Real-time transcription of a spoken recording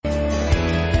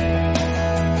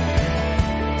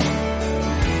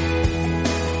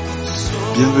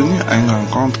Bienvenue à une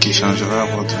rencontre qui changera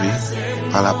votre vie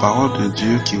par la parole de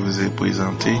Dieu qui vous est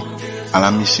présentée à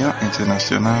la mission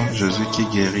internationale Jésus qui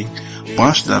guérit,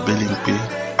 branche d'Abelimpé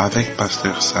avec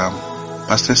Pasteur Sam.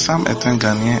 Pasteur Sam est un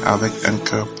Ghanéen avec un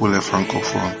cœur pour les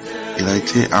francophones. Il a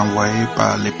été envoyé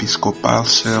par l'épiscopale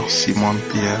Sœur Simone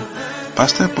Pierre,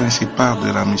 pasteur principal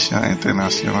de la mission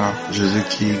internationale Jésus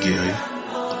qui guérit,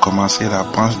 commencer la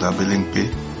branche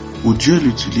d'Abelimpé, où Dieu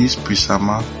l'utilise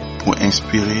puissamment pour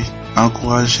inspirer,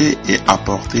 encourager et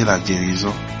apporter la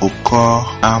guérison au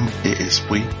corps, âme et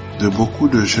esprit de beaucoup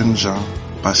de jeunes gens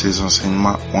par ses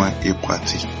enseignements oints et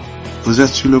pratiques. Vous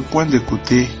êtes sur le point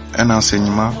d'écouter un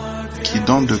enseignement qui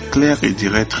donne de claires et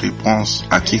directes réponses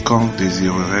à quiconque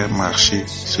désirerait marcher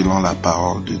selon la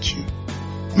parole de Dieu.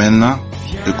 Maintenant,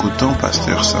 écoutons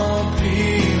Pasteur Sam.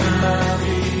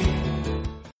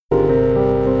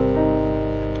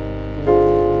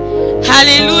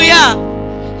 Alléluia!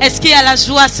 Est-ce qu'il y a la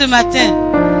joie ce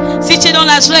matin? Si tu es dans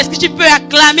la joie, est-ce que tu peux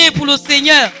acclamer pour le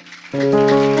Seigneur?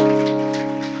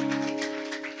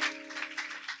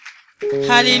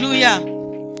 Alléluia!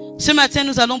 Ce matin,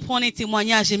 nous allons prendre un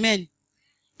témoignage. Amen.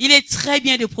 Il est très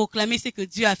bien de proclamer ce que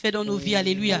Dieu a fait dans nos vies.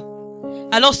 Alléluia.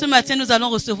 Alors ce matin, nous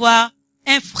allons recevoir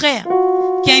un frère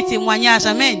qui a un témoignage.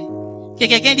 Amen. Que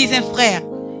quelqu'un dise un frère.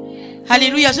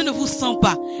 Alléluia, je ne vous sens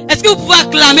pas. Est-ce que vous pouvez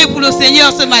acclamer pour le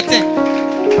Seigneur ce matin?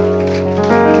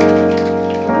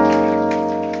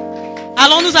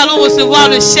 Alors nous allons recevoir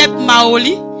le chef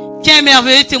Maoli qui a un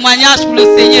merveilleux témoignage pour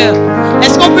le Seigneur.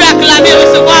 Est-ce qu'on peut acclamer et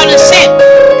recevoir le chef?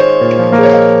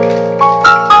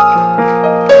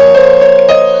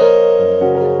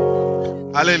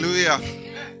 Alléluia.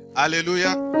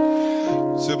 Alléluia.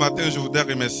 Ce matin, je voudrais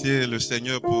remercier le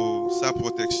Seigneur pour sa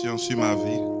protection sur ma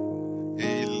vie.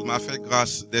 Et il m'a fait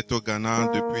grâce d'être au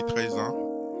Ghana depuis 13 ans.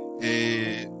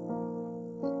 Et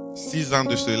 6 ans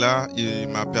de cela, il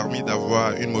m'a permis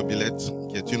d'avoir une mobilette,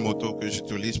 qui est une moto que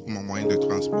j'utilise pour mon moyen de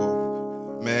transport.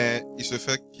 Mais il se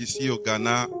fait qu'ici au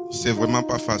Ghana, c'est vraiment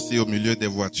pas facile au milieu des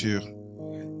voitures.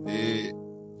 Et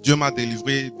Dieu m'a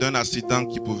délivré d'un accident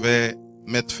qui pouvait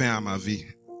mettre fin à ma vie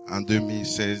en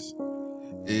 2016.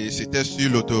 Et c'était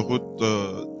sur l'autoroute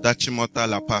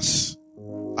d'Achimota-La Passe.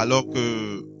 Alors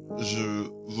que je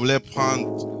voulais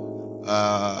prendre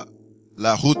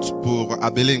la route pour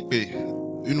Abelimpé,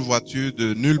 une voiture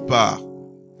de nulle part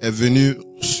est venue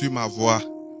sur ma voie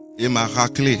et m'a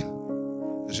raclé.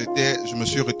 Je me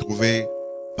suis retrouvé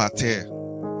par terre.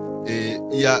 Et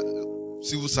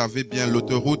si vous savez bien,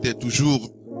 l'autoroute est toujours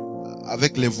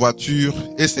avec les voitures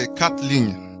et c'est 4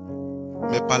 lignes.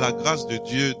 Mais par la grâce de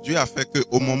Dieu, Dieu a fait que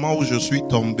au moment où je suis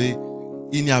tombé,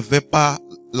 il n'y avait pas,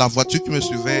 la voiture qui me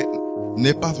suivait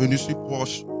n'est pas venue si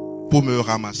proche pour me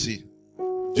ramasser.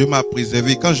 Dieu m'a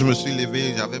préservé. Quand je me suis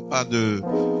levé, j'avais pas de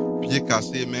pieds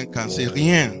cassés, mains cassées,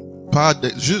 rien.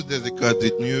 Juste des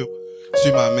égratignures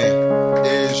sur ma main.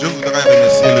 Et je voudrais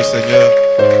remercier le Seigneur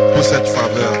pour cette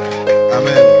faveur.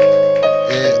 Amen.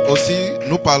 Et aussi,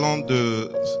 nous parlons de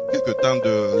quelque temps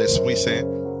de l'Esprit Saint.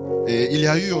 Et il y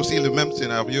a eu aussi le même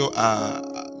scénario à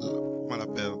comment on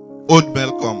appelle, Old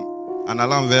Melcombe, en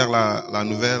allant vers la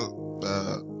nouvelle,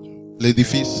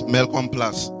 l'édifice Melcombe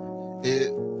Place. Et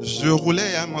je roulais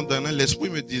et à un moment donné, l'Esprit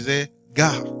me disait,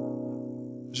 gare.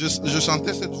 Je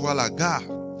sentais cette voix-là, gare.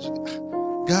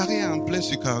 Garé en pleine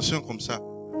circulation comme ça.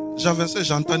 J'avançais,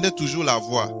 j'entendais toujours la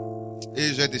voix.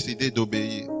 Et j'ai décidé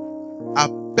d'obéir. À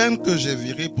peine que j'ai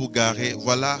viré pour garer,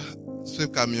 voilà ce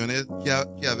camionnette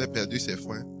qui avait perdu ses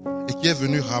freins et qui est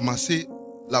venu ramasser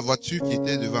la voiture qui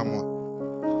était devant moi.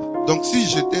 Donc si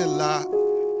j'étais là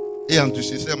et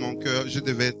endurcissais mon cœur, je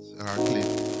devais être raclé.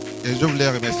 Et je voulais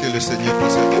remercier le Seigneur pour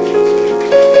cette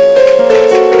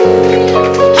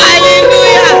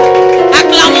Alléluia!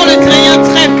 Acclamons le Seigneur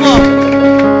très fort.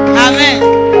 Amen.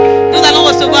 Nous allons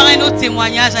recevoir un autre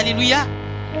témoignage, alléluia,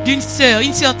 d'une sœur,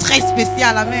 une sœur très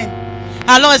spéciale. Amen.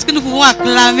 Alors, est-ce que nous pouvons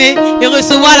acclamer et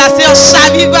recevoir la sœur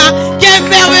Shaviva qui a un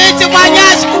merveilleux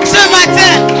témoignage ce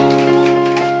matin?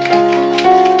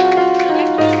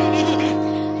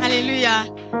 Alléluia.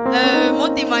 Mon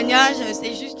témoignage,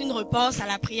 c'est juste une réponse à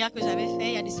la prière que j'avais faite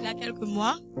il y a de cela quelques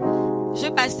mois. Je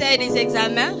passais des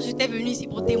examens. J'étais venue ici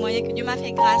pour témoigner que Dieu m'a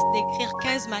fait grâce d'écrire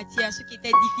 15 matières, ce qui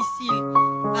était difficile.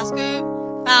 Parce que,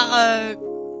 par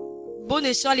bon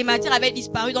échange, les matières avaient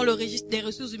disparu dans le registre des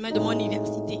ressources humaines de mon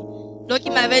université. Donc,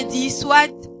 il m'avait dit, soit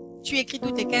tu écris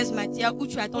toutes tes 15 matières ou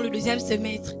tu attends le 2e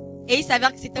semestre. Et il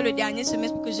s'avère que c'était le dernier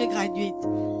semestre que je graduate.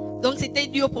 Donc, c'était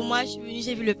dur pour moi. Je suis venue,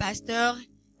 j'ai vu le pasteur.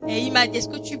 Et il m'a dit, est-ce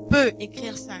que tu peux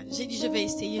écrire ça? J'ai dit, je vais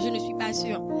essayer, je ne suis pas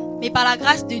sûre. Mais par la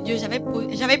grâce de Dieu,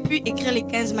 j'avais pu écrire les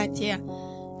 15 matières.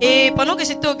 Et pendant que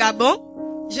j'étais au Gabon,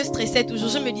 je stressais toujours.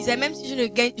 Je me disais, même si je ne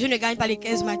gagne pas les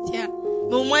 15 matières,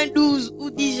 mais au moins 12 ou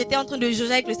 10, j'étais en train de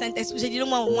jauger avec le Saint-Esprit. J'ai dit, au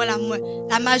moins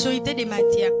la majorité des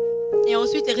matières. Et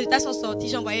ensuite, les résultats sont sortis.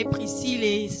 J'ai envoyé Priscille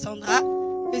et Sandra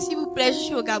que s'il vous plaît, je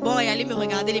suis au Gabon et allez me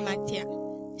regarder les matières.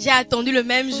 J'ai attendu le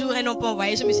même jour et n'ont pas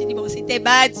envoyé. Je me suis dit, bon, c'était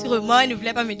bad, sûrement, ils ne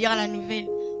voulaient pas me dire la nouvelle.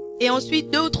 Et ensuite,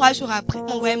 2 ou 3 jours après, on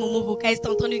m'envoyait mon vocal, elle était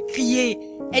en train de crier.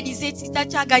 Elle disait, Tita,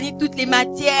 tu as gagné toutes les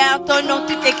matières, ton nom,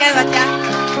 toutes les 15 matières.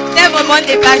 C'était vraiment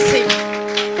dépassé.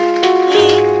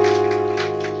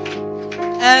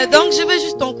 Donc, je veux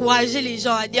juste encourager les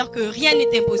gens à dire que rien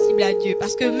n'est impossible à Dieu.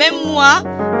 Parce que même moi,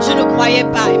 je ne croyais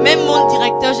pas. Et même mon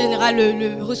directeur général,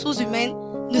 le ressources humaines,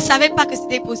 ne savait pas que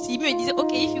c'était possible. Il me disait,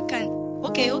 OK, if you can.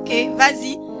 OK,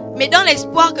 vas-y. Mais dans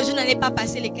l'espoir que je n'allais pas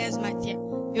passer les 15 matières.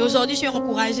 Et aujourd'hui, je vais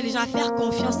encourager les gens à faire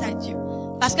confiance à Dieu.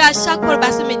 Parce qu'à chaque fois, le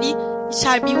pasteur me dit, it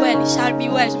shall be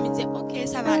well. Je me disais, OK,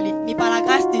 ça va aller. Mais par la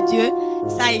grâce de Dieu,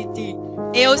 ça a été.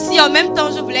 Et aussi, en même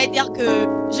temps, je voulais dire que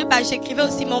j'écrivais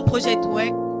aussi mon projet de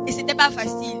work. Et c'était pas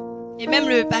facile. Et même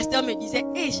le pasteur me disait,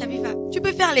 hey, Shabifa, tu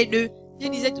peux faire les deux. Je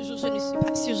disais toujours, je ne suis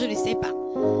pas sûre, je ne sais pas.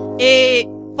 Et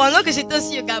pendant que j'étais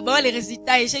aussi au Gabon, les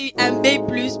résultats, et j'ai eu un B+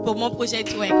 pour mon projet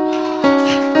de work.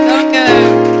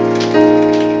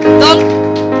 Donc,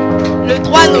 le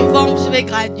 3 novembre, je vais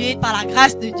graduer par la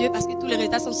grâce de Dieu parce que tous les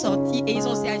résultats sont sortis et ils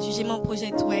ont aussi adjugé mon projet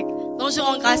de work. Donc, je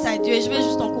rends grâce à Dieu et je vais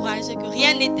juste encourager que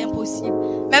rien n'est impossible.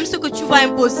 Même ce que tu vois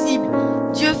impossible,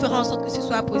 Dieu fera en sorte que ce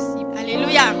soit possible.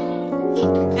 Alléluia.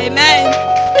 Amen.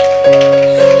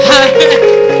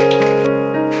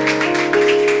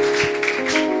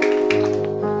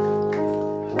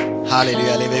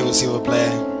 Alléluia. Levez-vous s'il vous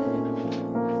plaît.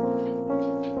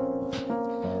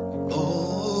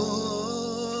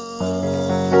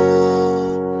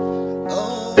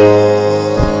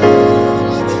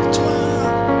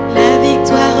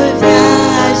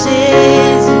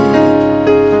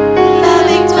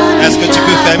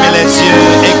 Fermez les yeux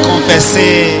et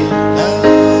confessez.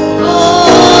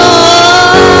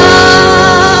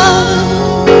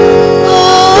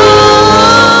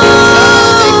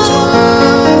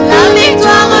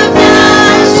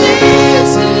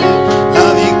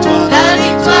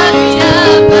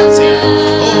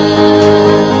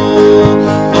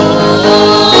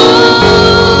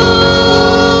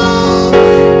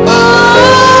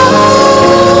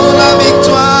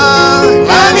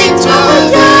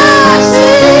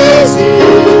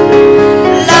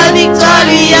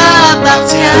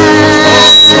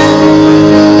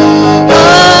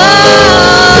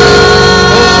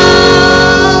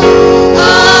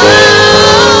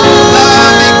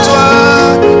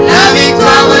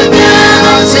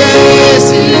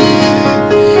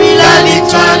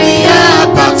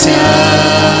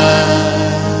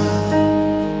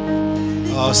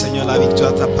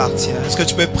 Est-ce que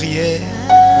tu peux prier?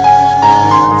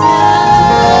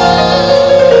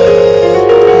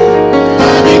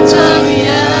 La victoire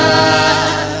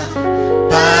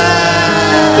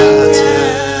appartient.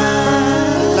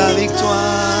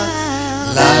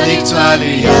 La victoire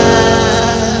lui appartient.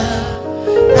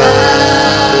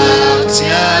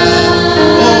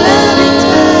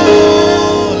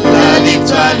 Oh, la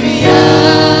victoire lui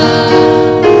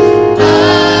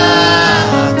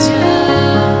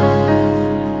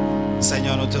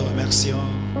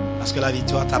parce que la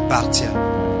victoire t'appartient.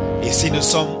 Et si nous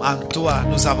sommes en toi,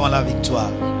 nous avons la victoire.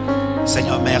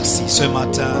 Seigneur, merci ce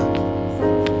matin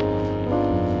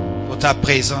pour ta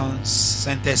présence,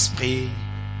 Saint-Esprit.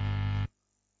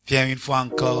 Viens une fois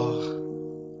encore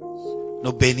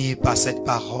nous bénir par cette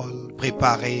parole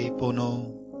préparée pour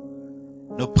nous.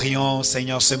 Nous prions,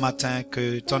 Seigneur, ce matin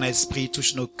que ton esprit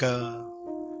touche nos cœurs,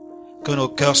 que nos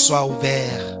cœurs soient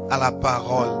ouverts à la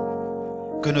parole,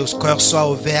 que nos cœurs soient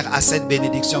ouverts à cette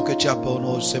bénédiction que tu as pour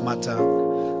nous ce matin.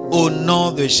 Au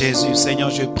nom de Jésus,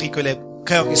 Seigneur, je prie que les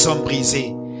cœurs qui sont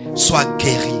brisés soient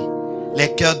guéris,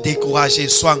 les cœurs découragés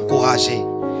soient encouragés,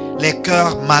 les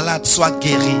cœurs malades soient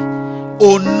guéris.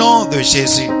 Au nom de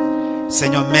Jésus,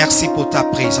 Seigneur, merci pour ta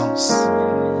présence.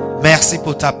 Merci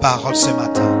pour ta parole ce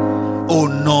matin. Au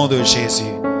nom de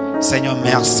Jésus, Seigneur,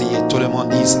 merci. Et tout le monde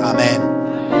dise Amen.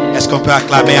 Est-ce qu'on peut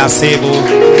acclamer assez vous?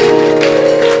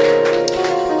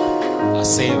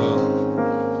 Assez vous.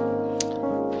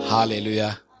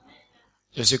 Alléluia.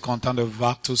 Je suis content de vous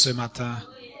voir tous ce matin.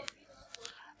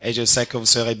 Et je sais que vous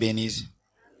serez bénis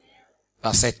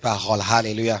par cette parole.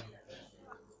 Alléluia.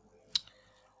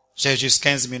 J'ai juste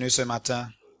 15 minutes ce matin.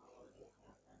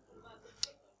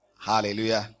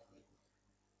 Alléluia.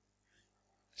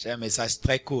 J'ai un message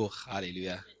très court.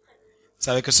 Alléluia. Vous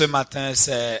savez que ce matin,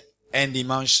 c'est un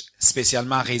dimanche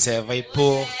spécialement réservé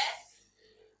pour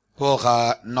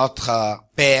notre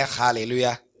Père.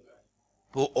 Alléluia.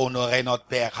 pour honorer notre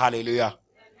Père. Alléluia.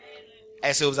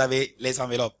 Est-ce que vous avez les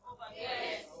enveloppes?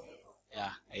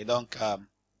 Yeah. Et donc, à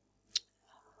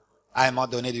un moment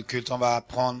donné du culte, on va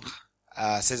prendre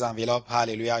ces enveloppes.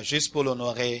 Alléluia. Juste pour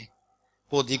l'honorer,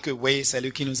 pour dire que oui, c'est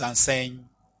lui qui nous enseigne.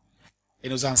 Il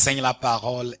nous enseigne la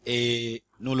parole et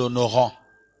nous l'honorons.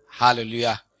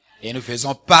 Alléluia. Et nous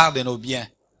faisons part de nos biens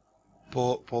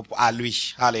à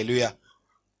lui. Alléluia.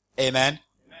 Amen.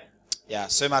 Yeah.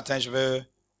 Ce matin, je veux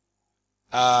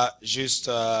juste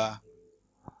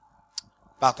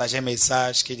partager un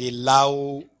message qui dit là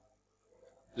où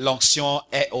l'onction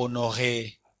est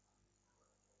honorée,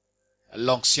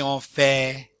 l'onction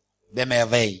fait des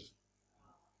merveilles.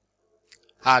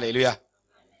 Alléluia.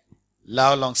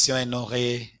 Là où l'onction est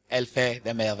honorée, elle fait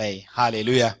des merveilles.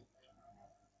 Alléluia.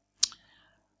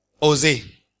 Osée,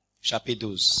 chapitre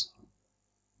 12.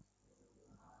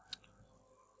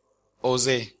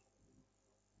 Osée,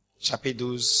 chapitre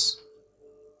 12.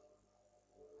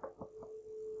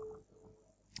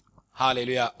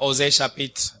 Alléluia. Osée,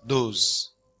 chapitre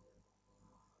 12.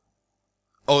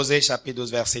 Osée, chapitre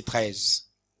 12, verset 13.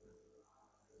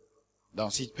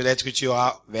 Donc, si peut-être que tu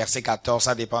auras verset 14,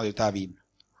 ça dépend de ta Bible.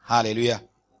 Alléluia.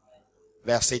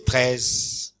 Verset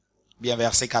 13, bien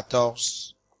verset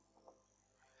 14.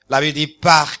 La Bible dit,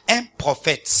 par un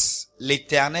prophète,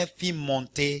 l'Éternel fit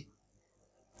monter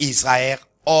Israël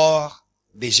hors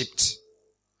d'Égypte.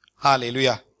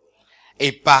 Alléluia.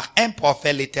 Et par un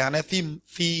prophète, l'Éternel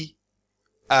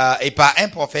et par un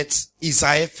prophète,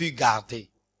 Israël fut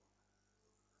gardé.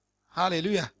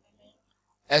 Alléluia.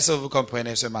 Est-ce que vous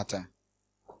comprenez ce matin?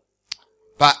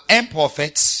 Par un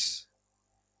prophète,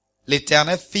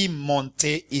 l'Éternel fit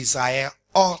monter Israël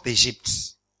hors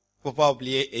d'Égypte. Faut pas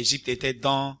oublier, Égypte était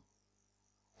dans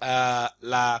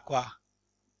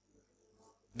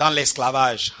dans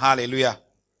l'esclavage. Alléluia.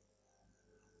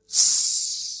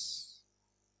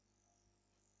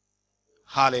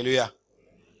 Alléluia.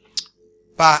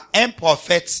 Par un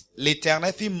prophète,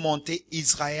 l'Éternel fit monter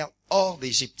Israël hors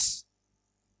d'Égypte.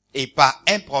 Et par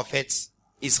un prophète,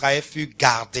 Israël fut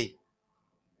gardé.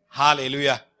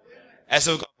 Alléluia.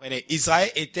 Est-ce que vous comprenez?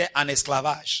 Israël était en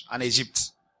esclavage en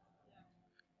Égypte.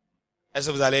 Est-ce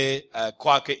que vous allez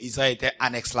croire que Israël était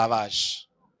en esclavage?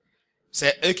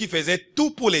 C'est eux qui faisaient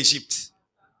tout pour l'Égypte.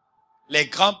 Les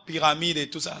grandes pyramides et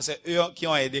tout ça, c'est eux qui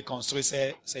ont aidé à construire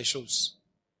ces choses.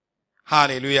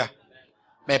 Alléluia.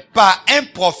 Mais par un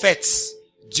prophète,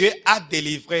 Dieu a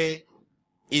délivré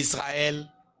Israël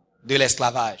de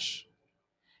l'esclavage.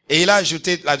 Et il a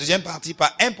ajouté la deuxième partie,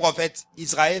 par un prophète,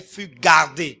 Israël fut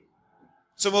gardé.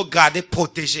 Ce mot garder,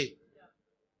 protégé.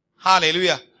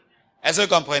 Alléluia. Est-ce que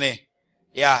vous comprenez?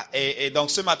 Yeah. Et donc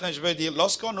ce matin, je veux dire,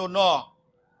 lorsqu'on honore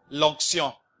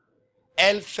l'onction,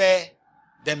 elle fait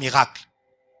des miracles.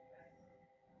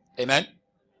 Amen.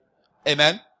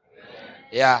 Amen.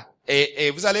 Yeah. Et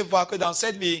vous allez voir que dans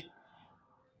cette vie,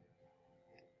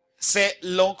 c'est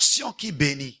l'onction qui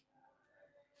bénit.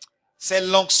 C'est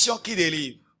l'onction qui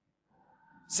délivre.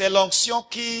 C'est l'onction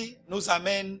qui nous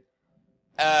amène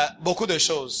beaucoup de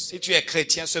choses. Si tu es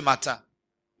chrétien ce matin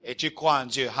et tu crois en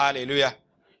Dieu, alléluia.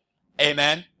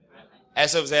 Amen.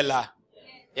 Est-ce que vous êtes là?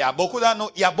 Il y a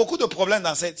beaucoup de problèmes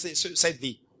dans cette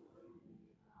vie.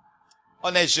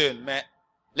 On est jeunes, mais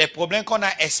les problèmes qu'on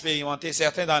a expérimentés,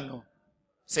 certains d'entre nous,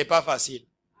 c'est pas facile.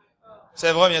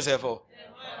 C'est vrai, bien c'est faux.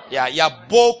 Il y a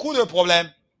beaucoup de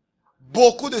problèmes,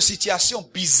 beaucoup de situations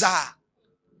bizarres.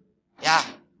 Il y a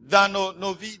dans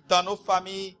nos vies, dans nos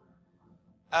familles,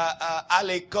 à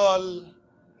l'école,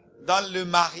 dans le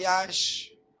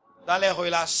mariage, dans les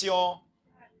relations,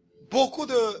 beaucoup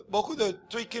de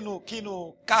trucs qui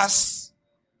nous cassent,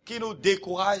 qui nous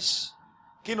découragent,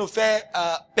 qui nous fait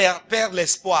perdre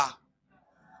l'espoir.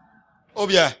 Ou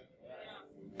bien,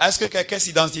 est-ce que quelqu'un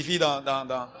s'identifie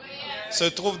se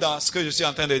trouve dans ce que je suis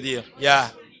en train de dire?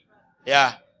 Yeah.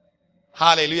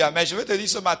 Alléluia. Mais je veux te dire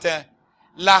ce matin,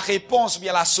 la réponse,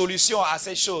 bien la solution à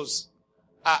ces choses,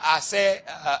 à ces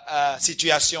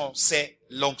situations, c'est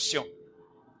l'onction.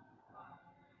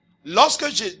 Lorsque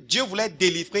Dieu voulait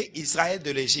délivrer Israël de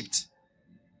l'Égypte,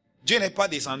 Dieu n'est pas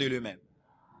descendu lui-même.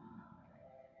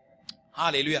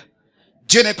 Alléluia.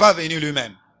 Dieu n'est pas venu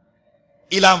lui-même.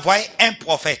 Il a envoyé un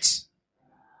prophète.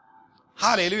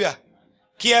 Alléluia.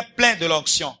 Qui est plein de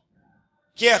l'onction.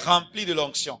 Qui est rempli de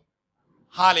l'onction.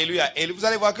 Alléluia. Et vous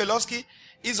allez voir que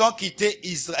lorsqu'ils ont quitté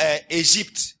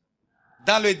Égypte,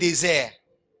 dans le désert,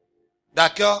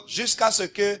 d'accord, jusqu'à ce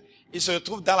qu'ils se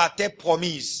retrouvent dans la terre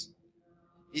promise,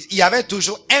 il y avait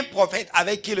toujours un prophète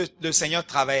avec qui le Seigneur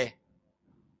travaillait.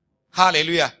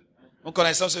 Alléluia. Nous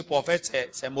connaissons ce prophète,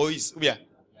 c'est Moïse, ou bien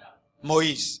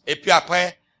Moïse. Et puis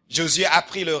après, Josué a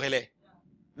pris le relais.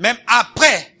 Même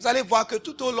après, vous allez voir que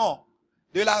tout au long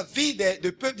de la vie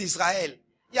du peuple d'Israël,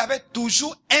 il y avait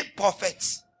toujours un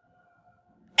prophète.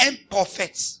 Un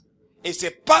prophète. Et c'est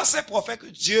par ces prophètes que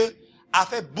Dieu a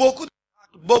fait beaucoup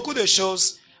de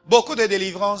choses, beaucoup de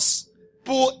délivrances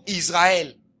pour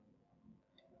Israël.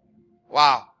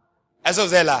 Waouh! Est-ce que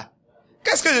vous êtes là?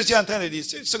 Qu'est-ce que je suis en train de dire?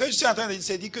 Ce que je suis en train de dire,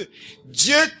 c'est dire que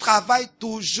Dieu travaille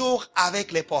toujours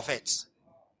avec les prophètes.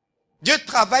 Dieu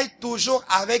travaille toujours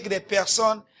avec des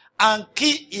personnes en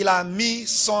qui il a mis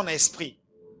son esprit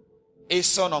et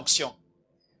son onction.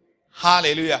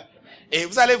 Alléluia. Et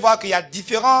vous allez voir qu'il y a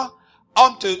différents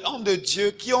hommes de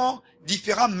Dieu qui ont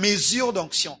différentes mesures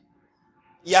d'onction.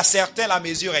 Il y a certains, la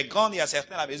mesure est grande, il y a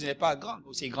certains, la mesure n'est pas grande,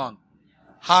 aussi grande.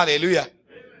 Alléluia.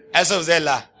 Est-ce que vous êtes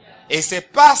là? Et c'est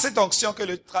par cette onction que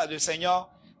le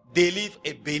Seigneur délivre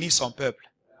et bénit son peuple.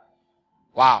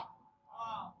 Waouh.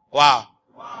 Waouh.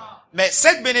 Mais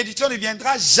cette bénédiction ne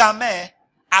viendra jamais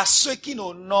à ceux qui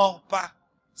n'honorent pas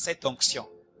cette onction.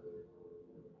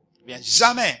 Bien,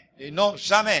 jamais. Non,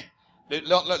 jamais.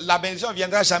 La bénédiction ne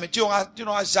viendra jamais. Tu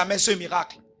n'auras jamais ce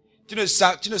miracle. Tu ne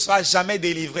seras jamais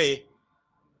délivré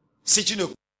si tu ne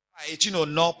crois pas et tu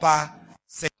n'honores pas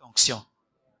cette onction.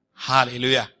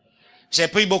 Alléluia. J'ai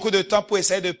pris beaucoup de temps pour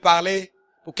essayer de parler,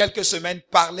 pour quelques semaines,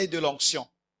 parler de l'onction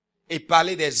et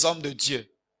parler des hommes de Dieu.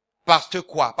 Parce que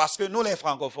quoi? Parce que nous, les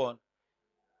francophones,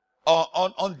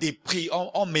 on déprie,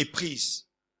 on méprise,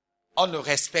 on ne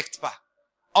respecte pas,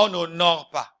 on n'honore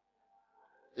pas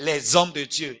les hommes de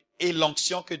Dieu et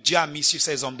l'onction que Dieu a mis sur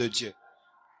ces hommes de Dieu.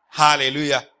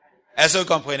 Alléluia. Est-ce que vous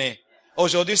comprenez?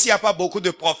 Aujourd'hui, s'il n'y a pas beaucoup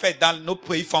de prophètes dans nos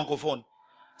pays francophones,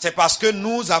 c'est parce que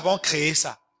nous avons créé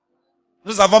ça.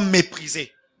 Nous avons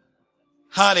méprisé.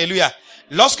 Alléluia.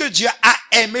 Lorsque Dieu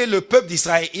a aimé le peuple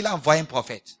d'Israël, il a envoyé un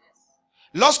prophète.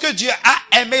 Lorsque Dieu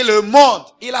a aimé le monde,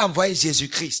 il a envoyé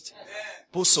Jésus-Christ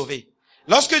pour sauver.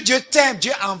 Lorsque Dieu t'aime,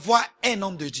 Dieu envoie un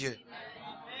homme de Dieu.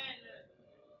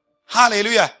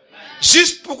 Alléluia.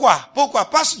 Juste pourquoi? Pourquoi?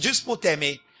 Pas juste pour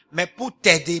t'aimer, mais pour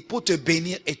t'aider, pour te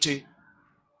bénir et te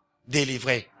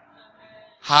délivrer.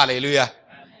 Alléluia.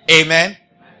 Amen.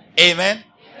 Amen.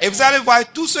 Et vous allez voir,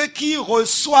 tous ceux qui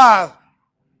reçoivent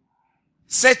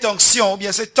cette onction, ou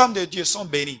bien cet homme de Dieu, sont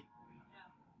bénis.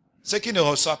 Ceux qui ne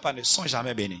reçoivent pas ne sont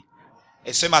jamais bénis.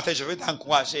 Et ce matin, je veux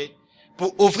t'encourager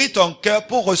pour ouvrir ton cœur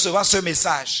pour recevoir ce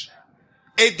message.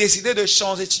 Et décider de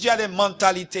changer. Si tu as des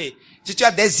mentalités, si tu as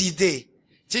des idées,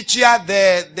 si tu as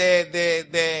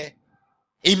des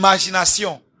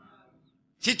imaginations,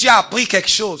 si tu as appris quelque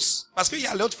chose. Parce qu'il y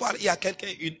a l'autre fois, il y a quelqu'un,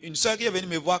 une sœur qui est venue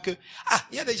me voir que,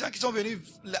 il y a des gens qui sont venus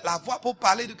la voir pour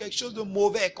parler de quelque chose de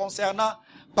mauvais concernant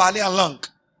parler en langue.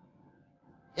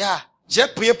 J'ai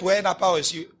prié pour elle, elle n'a pas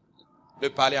reçu de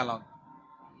parler en langue.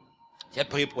 J'ai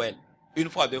prié pour elle. Une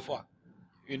fois, deux fois.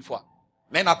 Une fois.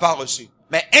 Mais elle n'a pas reçu.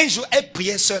 Mais un jour, elle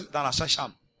priait seule dans sa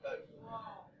chambre.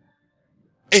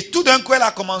 Et tout d'un coup, elle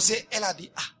a commencé, elle a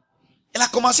dit, elle a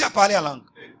commencé à parler en langue.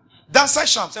 Dans sa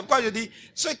chambre. C'est pourquoi je dis,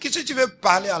 si tu veux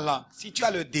parler en langue, si tu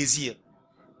as le désir,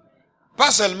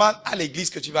 pas seulement à l'église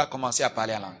que tu vas commencer à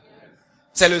parler en langue.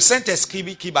 C'est le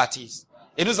Saint-Esprit qui baptise.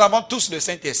 Et nous avons tous le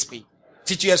Saint-Esprit.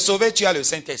 Si tu es sauvé, tu as le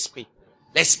Saint-Esprit.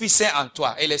 L'Esprit Saint en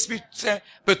toi. Et l'Esprit Saint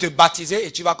peut te baptiser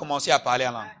et tu vas commencer à parler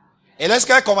en langue. Et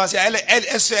lorsqu'elle a commencé,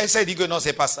 elle s'est dit que non,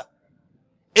 c'est pas ça.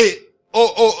 Et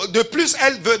de plus,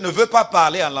 elle ne veut pas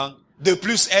parler en langue. De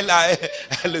plus,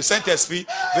 le Saint-Esprit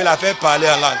veut la faire parler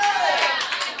en langue.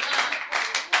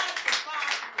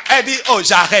 Elle dit,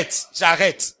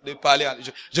 j'arrête de parler en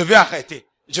langue. Je veux arrêter.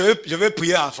 Je veux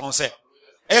prier en français.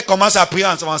 Elle commence à prier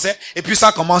en français et puis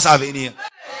ça commence à venir.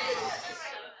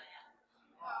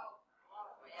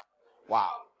 Wow.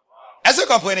 Est-ce que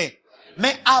vous comprenez?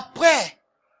 Mais après,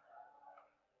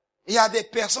 il y a des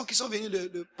personnes qui sont venues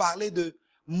de parler de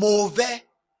mauvais,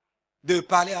 de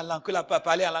parler en langue. Que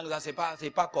parler en langue, ça,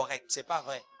 c'est pas correct, c'est pas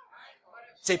vrai.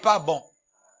 C'est pas bon.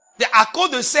 C'est à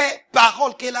cause de ces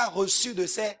paroles qu'elle a reçues de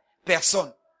ces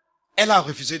personnes, elle a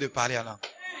refusé de parler en langue.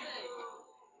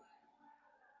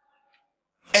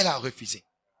 Elle a refusé.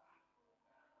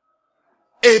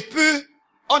 Et puis,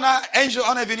 on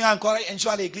est venu encore un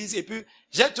jour à l'église et puis,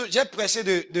 j'ai pressé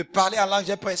de parler en langue,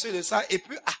 j'ai pressé de ça et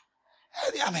puis,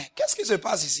 elle dit, mais qu'est-ce qui se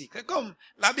passe ici? Comme,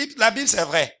 la Bible c'est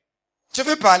vrai. Je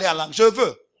veux parler en langue, je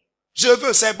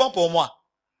veux, c'est bon pour moi.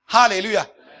 Alléluia.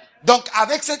 Donc,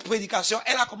 avec cette prédication,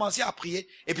 elle a commencé à prier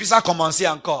et puis ça a commencé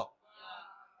encore.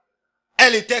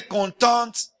 Elle était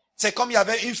contente. C'est comme il y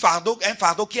avait un fardeau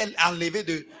qui est enlevé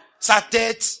de sa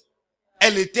tête.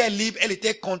 Elle était libre, elle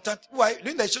était contente. Ouais,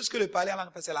 l'une des choses que le parler en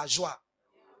langue fait, c'est la joie.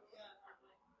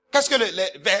 Qu'est-ce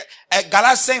que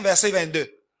Galates 5, verset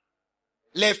 22.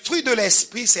 Les fruits de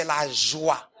l'esprit, c'est la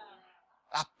joie.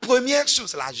 La première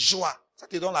chose, la joie. Ça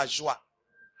te donne la joie.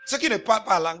 Ceux qui ne parlent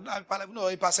pas la langue, vous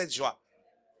n'aurez pas cette joie.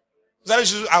 Vous allez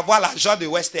juste avoir la joie de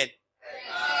West End.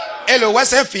 Et le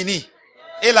West End finit.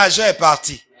 Et la joie est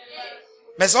partie.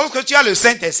 Mais lorsque tu as le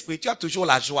Saint-Esprit, tu as toujours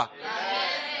la joie.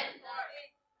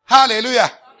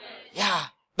 Alléluia.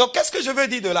 Yeah. Donc, qu'est-ce que je veux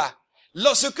dire de là?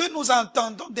 Lorsque nous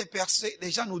entendons des personnes,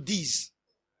 les gens nous disent.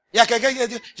 Il y a quelqu'un qui a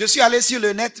dit, je suis allé sur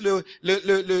le net,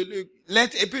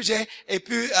 net, et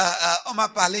puis, on m'a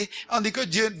parlé, on dit que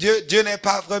Dieu n'est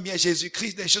pas vrai, bien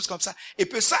Jésus-Christ, des choses comme ça. Et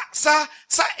puis ça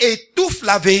étouffe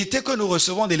la vérité que nous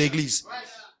recevons de l'église.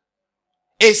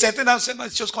 Et certaines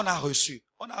des choses qu'on a reçues.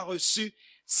 On a reçu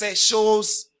ces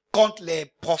choses contre les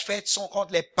prophètes,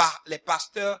 contre les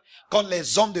pasteurs, contre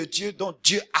les hommes de Dieu dont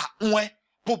Dieu a oint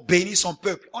pour bénir son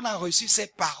peuple. On a reçu ces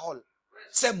paroles,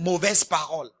 ces mauvaises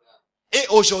paroles. Et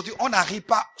aujourd'hui, on n'arrive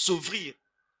pas à s'ouvrir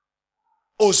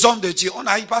aux hommes de Dieu. On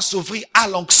n'arrive pas à s'ouvrir à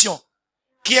l'onction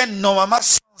qui est normalement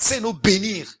censée nous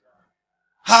bénir.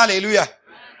 Alléluia.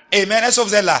 Amen. Est-ce que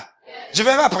vous êtes là? Je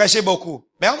vais pas prêcher beaucoup,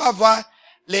 mais on va voir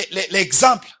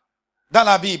l'exemple dans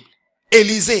la Bible.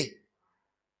 Élisée.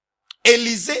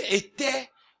 Élisée était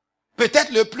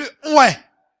peut-être le plus loin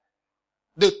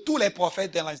de tous les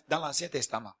prophètes dans l'Ancien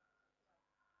Testament.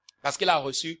 Parce qu'il a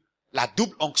reçu la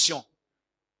double onction.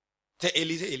 C'est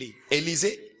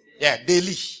Élisée,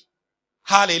 d'Élie.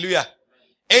 Alléluia.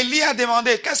 Élie a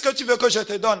demandé, qu'est-ce que tu veux que je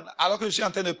te donne alors que je suis en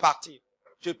train de partir?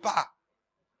 Je pars.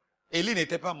 Élie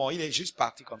n'était pas mort, il est juste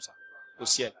parti comme ça, au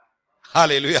ciel.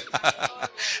 Alléluia.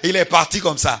 Il est parti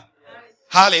comme ça.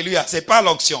 Alléluia. C'est pas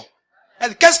l'onction.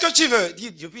 Qu'est-ce que tu veux?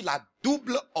 Dis, je veux la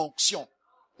double onction.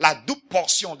 La double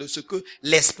portion de ce que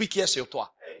l'esprit qui est sur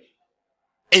toi.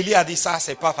 Élie a dit ça,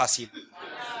 c'est pas facile.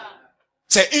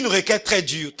 C'est une requête très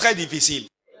dure, très difficile.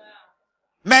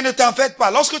 Mais ne t'en faites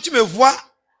pas. Lorsque tu me vois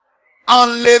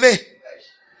enlever,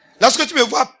 lorsque tu me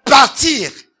vois partir,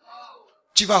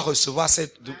 tu vas recevoir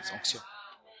cette double onction.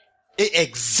 Et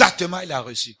exactement, il a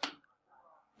reçu.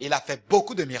 Il a fait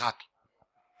beaucoup de miracles.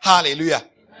 Alléluia.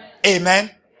 Amen.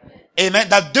 Amen.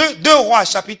 Dans 2 Rois,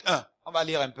 chapitre 1. On va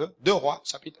lire un peu. 2 Rois,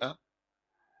 chapitre 1.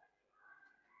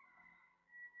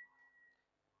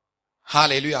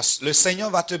 Alléluia. Le Seigneur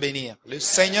va te bénir. Le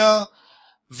Seigneur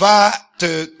va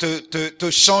te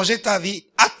changer ta vie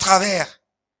à travers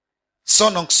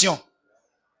son onction.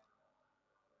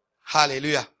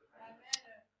 Alléluia.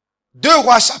 2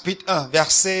 Rois, chapitre 1,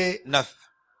 verset 9.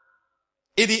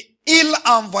 Il dit, il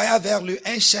envoya vers lui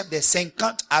un chef des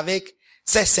 50 avec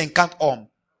ses 50 hommes.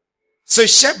 Ce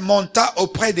chef monta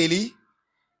auprès d'Élie,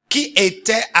 qui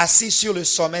était assis sur le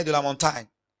sommet de la montagne.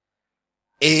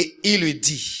 Et il lui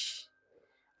dit,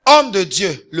 homme de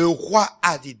Dieu, le roi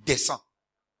a dit, descends.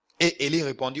 Et Élie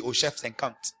répondit au chef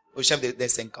des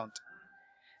 50.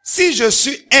 Si je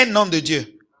suis un homme de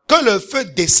Dieu, que le feu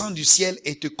descende du ciel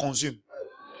et te consume.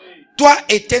 Toi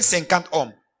et tes 50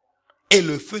 hommes. Et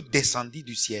le feu descendit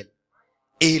du ciel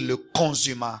et le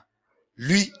consuma,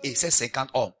 lui et ses 50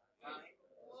 hommes.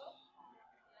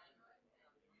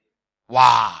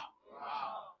 Waouh!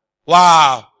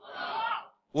 Waouh!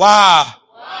 Waouh!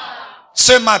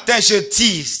 Ce matin, je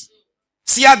dis,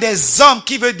 s'il y a des hommes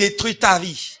qui veulent détruire ta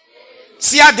vie,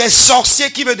 s'il y a des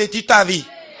sorciers qui veulent détruire ta vie,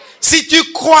 si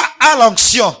tu crois à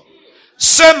l'onction,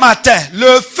 ce matin,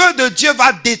 le feu de Dieu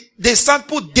va descendre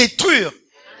pour détruire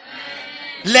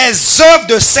les œuvres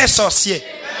de ces sorciers.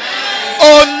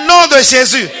 Au nom de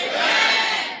Jésus.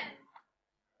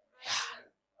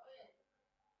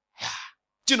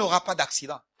 Tu n'auras pas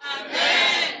d'accident.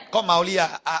 Comme Maoli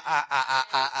a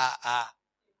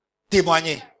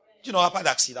témoigné. Tu n'auras pas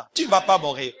d'accident. Tu ne vas pas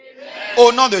mourir.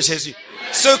 Au nom de Jésus.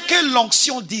 Ce que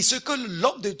l'onction dit, ce que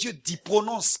l'homme de Dieu dit,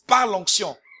 prononce par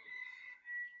l'onction,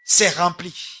 c'est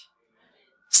rempli.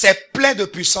 C'est plein de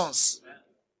puissance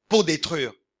pour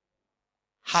détruire.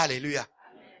 Alléluia.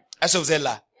 Est-ce que vous êtes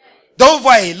là? Donc vous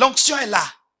voyez, l'onction est là.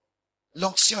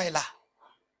 L'onction est là.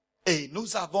 Et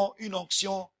nous avons une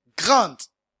onction grande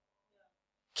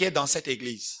qui est dans cette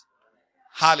église.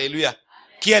 Alléluia.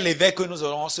 Qui est l'évêque que nous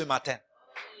aurons ce matin.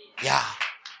 Yeah.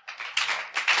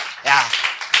 Yeah.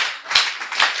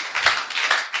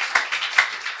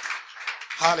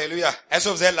 Alléluia. Est-ce que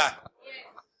vous êtes là?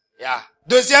 Yeah.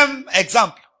 Deuxième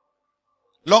exemple.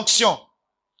 L'onction.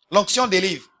 L'onction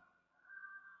délivre.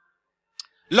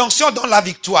 L'onction donne la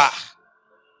victoire.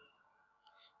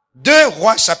 2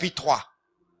 Rois chapitre 3.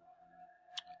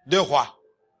 2 Rois.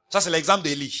 Ça c'est l'exemple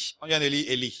d'Élie. On vient de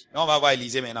lire Élie. Mais on va voir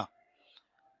Élisée maintenant.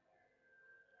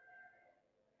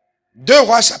 2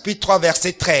 Rois chapitre 3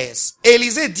 verset 13.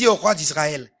 Élisée dit au roi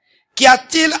d'Israël, qu'y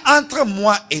a-t-il entre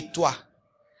moi et toi?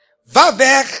 Va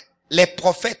vers les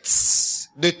prophètes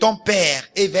de ton père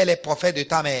et vers les prophètes de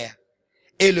ta mère.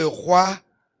 Et le roi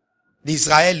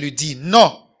d'Israël lui dit,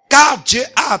 non, car Dieu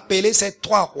a appelé ces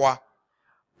 3 rois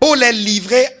pour les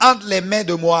livrer entre les mains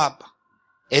de Moab.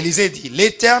 Élisée dit,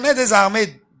 l'Éternel des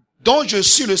armées dont je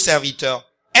suis le serviteur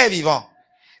est vivant.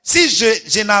 Si je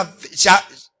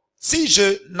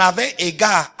n'avais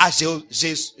égard à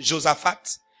Josaphat,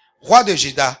 roi de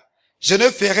Juda, je ne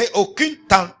ferai aucune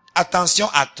attention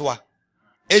à toi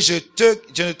et je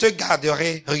ne te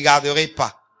regarderai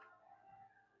pas.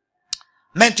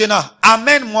 Maintenant,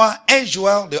 amène-moi un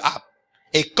joueur de harpe.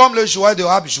 Et comme le joueur de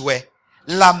harpe jouait,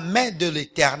 la main de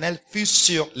l'Éternel fut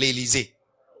sur l'Élysée.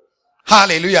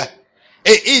 Alléluia.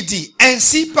 Et il dit,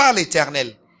 ainsi par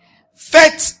l'Éternel,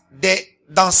 faites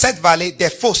dans cette vallée des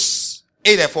fosses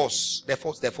et des fosses.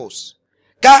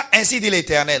 Car ainsi dit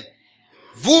l'Éternel,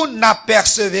 vous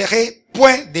n'apercevrez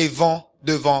point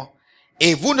de vent,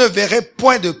 et vous ne verrez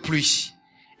point de pluie.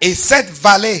 Et cette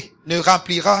vallée ne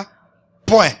remplira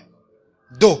pas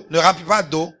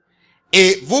d'eau,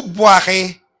 et vous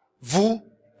boirez, vous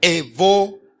et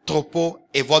vos troupeaux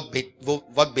et votre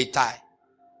bétail.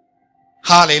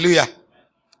 Alléluia.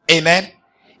 Amen.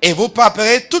 Et vous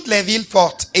frapperez toutes les villes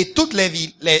fortes et toutes les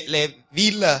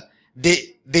villes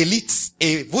d'élite,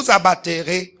 et vous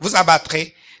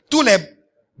abattrez tous les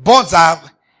bons arbres,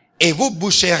 et vous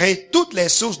boucherez toutes les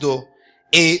sources d'eau,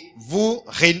 et vous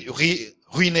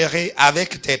ruinerez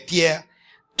avec des pierres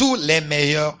tous les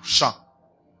meilleurs champs.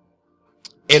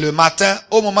 Et le matin,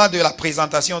 au moment de la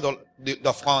présentation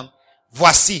d'offrande,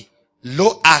 voici,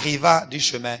 l'eau arriva du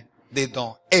chemin des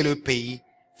dons, et le pays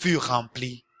fut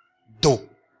rempli d'eau.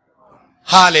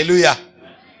 Alléluia.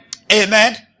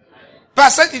 Amen.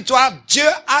 Par cette histoire, Dieu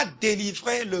a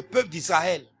délivré le peuple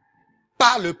d'Israël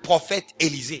par le prophète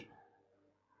Élisée.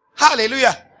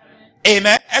 Alléluia.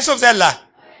 Amen. Est-ce que vous êtes là?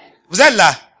 Vous êtes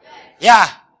là?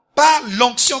 Par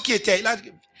l'onction qui était. Il a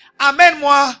dit,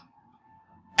 amène-moi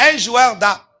un joueur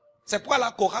d'harpe. C'est pourquoi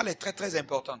la chorale est très très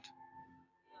importante.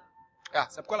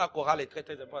 C'est pourquoi la chorale est très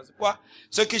très importante. C'est pourquoi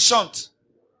ceux qui chantent,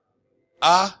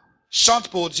 chantent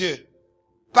pour Dieu,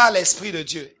 par l'Esprit de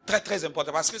Dieu. Très très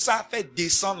important. Parce que ça fait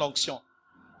descendre l'onction.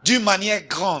 D'une manière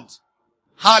grande.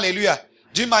 Alléluia.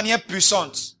 D'une manière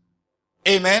puissante.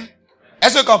 Amen.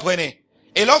 Est-ce que vous comprenez?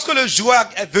 Et lorsque le joueur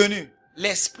est venu,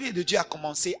 l'Esprit de Dieu a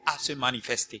commencé à se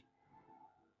manifester.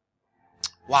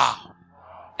 Wow.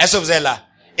 Est-ce que vous êtes là?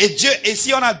 Et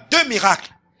ici on a 2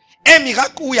 miracles. Un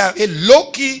miracle où il y avait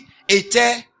l'eau qui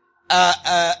était,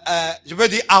 je veux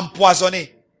dire,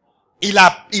 empoisonnée.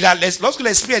 Lorsque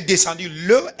l'Esprit est descendu,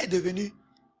 l'eau est devenue,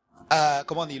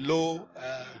 l'eau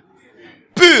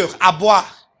pure à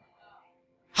boire.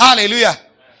 Alléluia.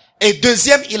 Et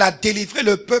deuxième, il a délivré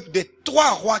le peuple des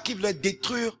 3 rois qui voulaient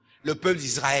détruire le peuple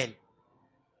d'Israël.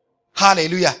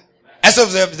 Alléluia. Est-ce que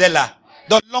vous êtes là?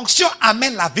 Donc l'onction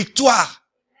amène la victoire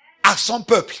à son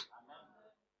peuple.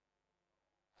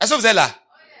 Est-ce que vous êtes là?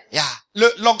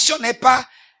 L'onction n'est pas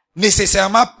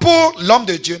nécessairement pour l'homme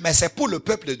de Dieu, mais c'est pour le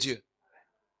peuple de Dieu.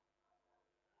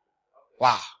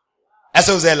 Wow. Est-ce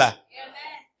que vous êtes là?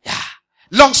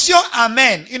 L'onction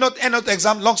amène, un autre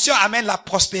exemple, l'onction amène la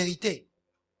prospérité.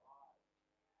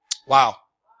 Wow.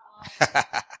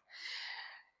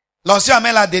 L'onction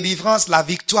amène la délivrance, la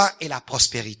victoire et la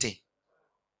prospérité.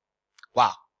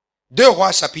 Wow. 2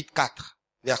 Rois chapitre 4,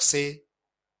 verset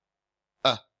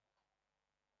 1.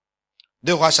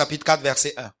 2 Rois chapitre 4,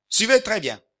 verset 1. Suivez très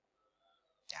bien.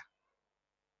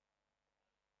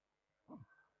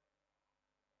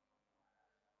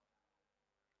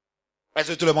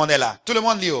 Est-ce que tout le monde est là? Tout le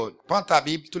monde lit. Prends ta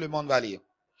Bible, tout le monde va lire.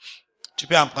 Tu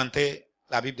peux emprunter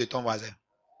la Bible de ton voisin.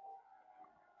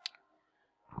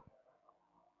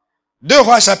 2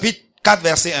 Rois chapitre 4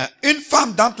 verset 1. Une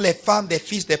femme d'entre les femmes des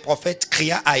fils des prophètes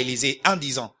cria à Élisée en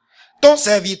disant, ton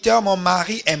serviteur, mon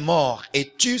mari, est mort,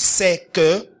 et tu sais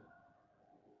que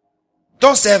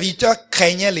ton serviteur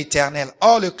craignait l'Éternel.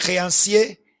 Or, le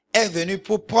créancier est venu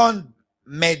pour prendre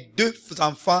mes 2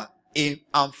 enfants et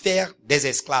en faire des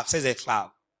esclaves, ses esclaves.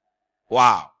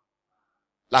 Wow.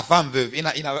 La femme veuve, il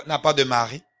n'a pas de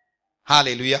mari.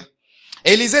 Alléluia.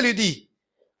 Élisée lui dit,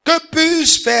 que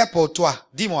puis-je faire pour toi?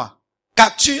 Dis-moi,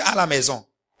 qu'as-tu à la maison?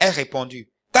 Elle répondit,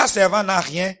 ta servante n'a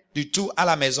rien du tout à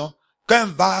la maison qu'un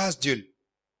vase d'huile.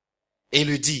 Et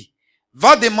lui dit,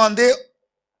 va demander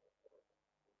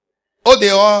au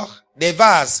dehors des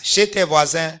vases chez tes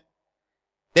voisins,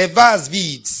 des vases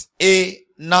vides, et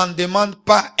n'en demande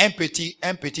pas un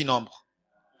petit nombre.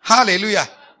 Alléluia.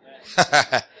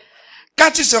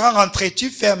 Quand tu seras rentré, tu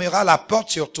fermeras la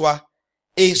porte sur toi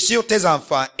et sur tes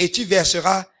enfants, et tu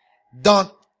verseras dans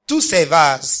tous ces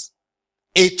vases,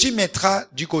 et tu mettras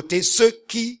du côté ceux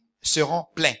qui seront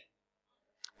pleins.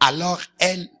 Alors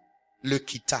elle le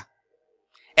quitta.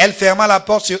 Elle ferma la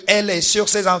porte sur elle et sur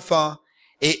ses enfants,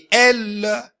 et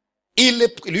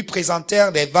ils lui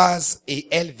présentèrent des vases et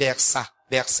elle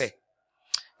versait.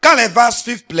 Quand les vases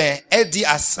furent pleins, elle dit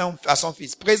à son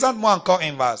fils, présente-moi encore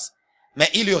un vase. Mais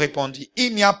il lui répondit,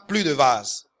 il n'y a plus de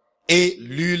vase. Et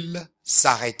l'huile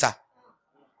s'arrêta.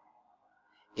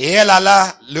 Et elle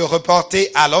alla le reporter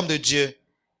à l'homme de Dieu.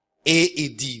 Et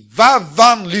il dit, va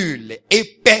vendre l'huile et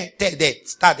paie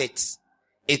ta dette.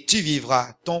 Et tu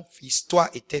vivras, ton fils, toi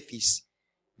et tes fils,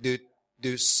 de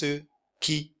ce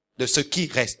qui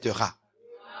restera.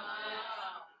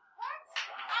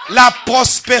 La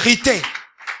prospérité.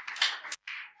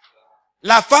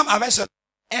 La femme avait seulement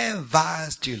un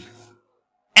vase d'huile.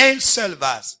 Un seul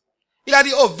vase. Il a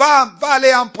dit, oh, va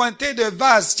aller emprunter de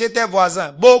vases chez tes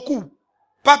voisins. Beaucoup.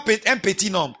 Pas un petit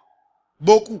nombre.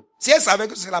 Beaucoup. Si elle savait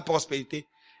que c'est la prospérité,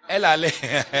 elle allait.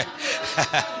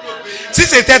 Si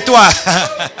c'était toi,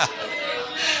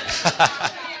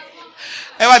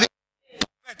 elle va dire,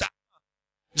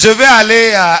 je vais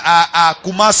aller à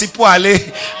Kumasi pour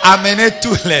aller amener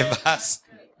tous les vases.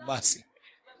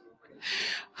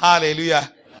 Alléluia.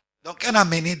 Donc, elle a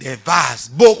amené des vases,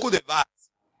 beaucoup de vases.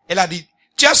 Elle a dit,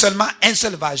 tu as seulement un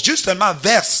seul vase, juste seulement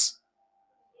verse.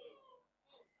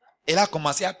 Elle a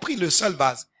commencé à prendre le seul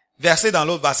vase, verser dans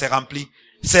l'autre vase, c'est rempli,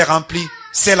 c'est rempli,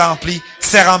 c'est rempli,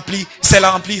 c'est rempli, c'est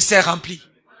rempli, c'est rempli.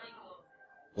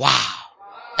 Waouh!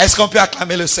 Est-ce qu'on peut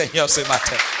acclamer le Seigneur ce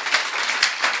matin?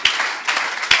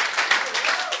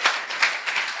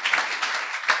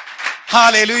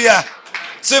 Alléluia.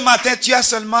 Ce matin, tu as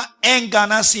seulement un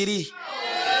Ghana Syrie.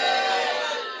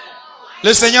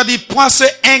 Le Seigneur dit, prends ce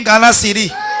un Ghana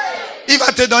Syrie. Il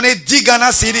va te donner 10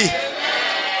 Ghana Syrie.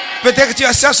 Peut-être que tu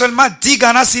as seulement 10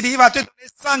 Ghana Syrie. Il va te donner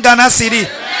 100 Ghana Syrie.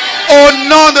 Au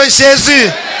nom de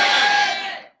Jésus.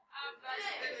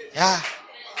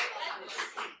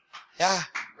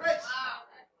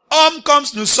 Hommes comme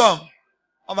nous sommes,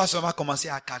 on va seulement commencer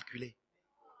à calculer.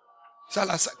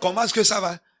 Comment est-ce que ça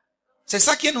va? C'est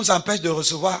ça qui nous empêche de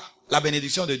recevoir la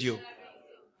bénédiction de Dieu.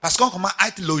 Parce qu'on commence à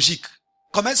être logique.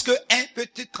 Comment est-ce qu'un peut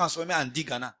se transformer en 10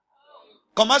 Ghana?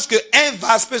 Comment est-ce qu'un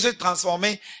vase peut se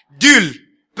transformer d'huile,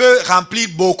 peut remplir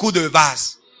beaucoup de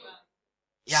vases?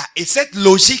 Et cette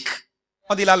logique,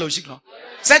 on dit la logique, non?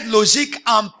 Cette logique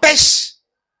empêche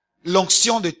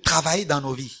l'onction de travailler dans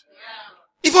nos vies.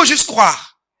 Il faut juste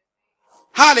croire.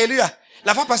 Alléluia.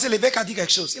 La fois passée, l'évêque a dit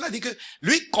quelque chose. Il a dit que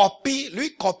lui copie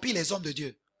les hommes de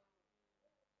Dieu.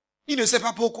 Il ne sait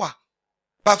pas pourquoi.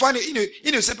 Parfois,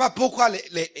 il ne sait pas pourquoi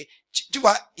tu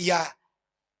vois, il y a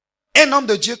un homme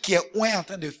de Dieu qui est en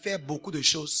train de faire beaucoup de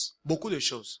choses. Beaucoup de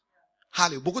choses.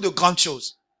 Alléluia. Beaucoup de grandes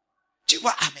choses. Tu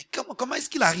vois, mais comment est-ce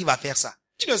qu'il arrive à faire ça?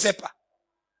 Tu ne sais pas.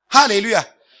 Alléluia.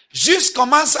 Juste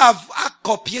commence à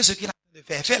copier ce qu'il a en train de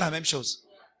faire. Fais la même chose.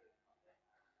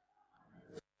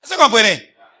 Est-ce que vous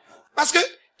comprenez? Parce que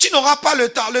tu n'auras pas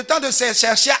le temps de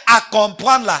chercher à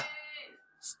comprendre là.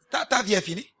 Ta vie est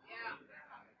finie.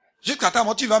 Jusqu'à ta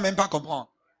mort, tu ne vas même pas comprendre.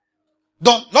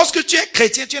 Donc, lorsque tu es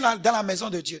chrétien, tu es dans la maison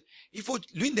de Dieu. Il faut,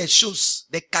 l'une des choses,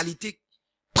 des qualités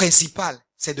principales,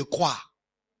 c'est de croire.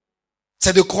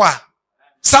 C'est de croire.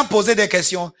 Sans poser des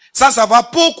questions, sans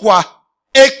savoir pourquoi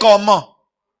et comment.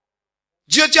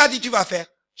 Dieu, tu as dit, tu vas faire.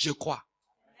 Je crois.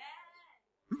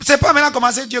 C'est pas maintenant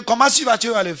commencer Dieu. Comment tu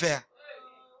vas le faire?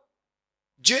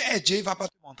 Dieu est Dieu, il va pas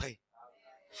te montrer.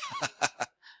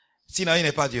 Sinon, il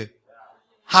n'est pas Dieu.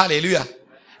 Alléluia.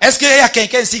 Est-ce qu'il y a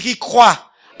quelqu'un ici qui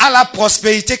croit à la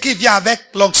prospérité qui vient avec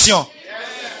l'onction?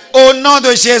 Au nom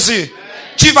de Jésus,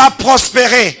 tu vas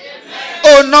prospérer.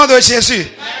 Au nom de Jésus,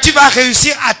 tu vas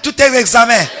réussir à tous tes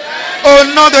examens. Au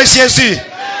nom de Jésus,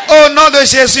 au nom de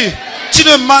Jésus, tu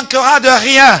ne manqueras de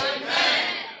rien.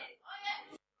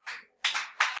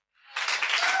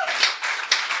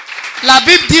 La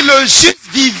Bible dit le juste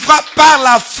vivra par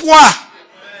la foi.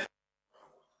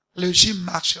 Le juste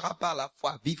marchera par la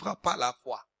foi, vivra par la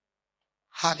foi.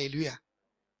 Alléluia.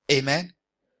 Amen.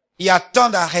 Il y a temps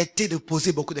d'arrêter de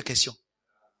poser beaucoup de questions.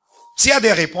 S'il y a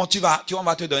des réponses, on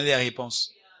va te donner des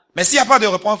réponses. Mais s'il n'y a pas de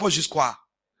réponse, il faut juste croire.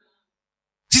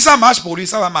 Si ça marche pour lui,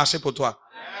 ça va marcher pour toi.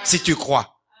 Si tu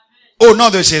crois. Au nom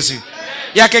de Jésus.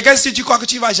 Il y a quelqu'un, si tu crois que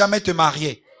tu vas jamais te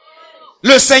marier.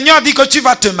 Le Seigneur dit que tu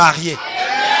vas te marier.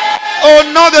 Au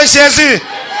nom de Jésus.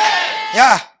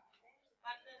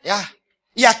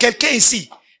 Il y a quelqu'un ici.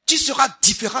 Tu seras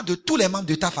différent de tous les membres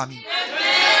de ta famille.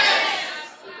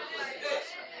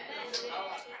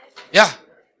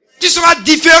 Tu seras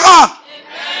différent.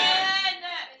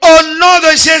 Au nom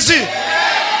de Jésus.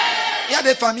 Il y a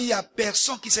des familles, il n'y a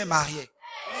personne qui s'est marié.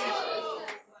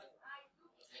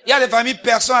 Il y a des familles,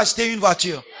 personne n'a acheté une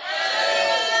voiture.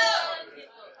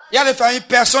 Il y a des familles,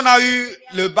 personne n'a eu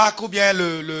le bac ou bien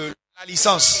la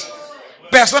licence.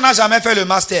 Personne n'a jamais fait le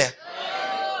master.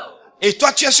 Et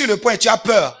toi, tu es sur le point, tu as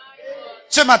peur.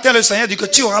 Ce matin, le Seigneur dit que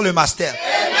tu auras le master.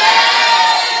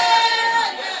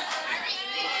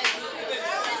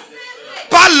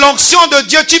 Par l'onction de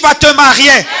Dieu, tu vas te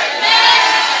marier.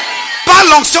 Par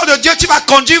l'onction de Dieu, tu vas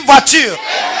conduire une voiture.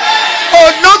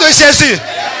 Au nom de Jésus,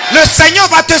 le Seigneur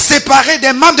va te séparer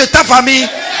des membres de ta famille.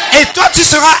 Et toi, tu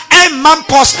seras un membre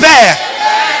prospère.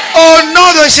 Au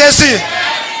nom de Jésus.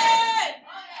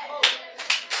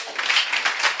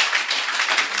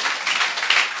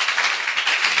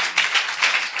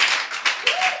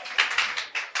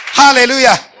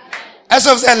 Alléluia. Est-ce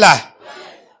que vous êtes là?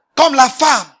 Comme la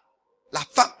femme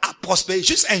a prospéré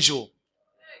juste un jour.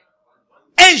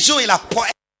 Un jour, il a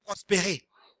prospéré.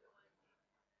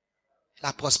 Il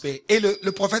a prospéré. Et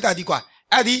le prophète a dit quoi?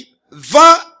 Il a dit,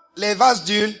 vends les vases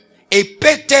d'huile et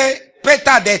paie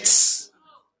ta dette.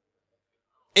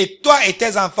 Et toi et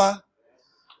tes enfants,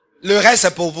 le reste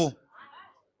c'est pour vous.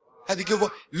 Il a dit que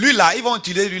lui là, ils vont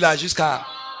utiliser lui là jusqu'à...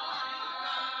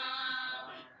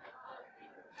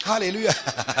 Alléluia.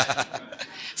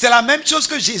 C'est la même chose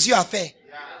que Jésus a fait.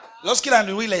 Lorsqu'il a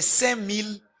nourri les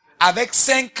 5000 avec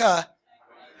 5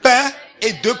 pains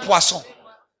et 2 poissons.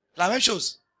 La même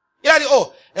chose. Il a dit,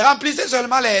 remplissez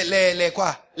seulement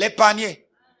les paniers.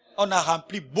 On a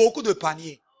rempli beaucoup de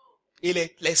paniers. Et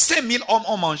les 5000 hommes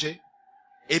ont mangé.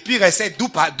 Et puis il restait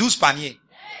 12 paniers.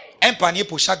 Un panier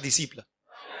pour chaque disciple.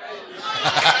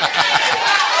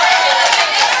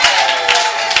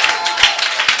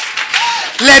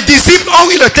 Les disciples ont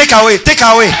eu le take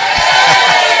away.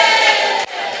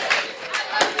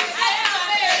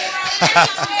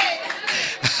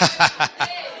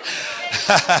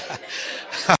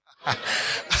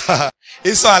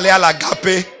 Ils sont allés à la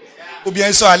Gapé, ou bien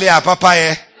ils sont allés à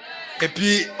Papaye, et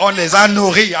puis on les a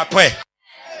nourris après.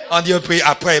 On dit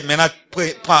après, maintenant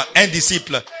prends un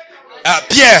disciple.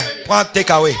 Pierre, prends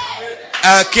take away.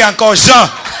 Qui est encore Jean,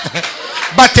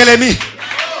 Barthélemy,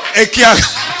 et qui a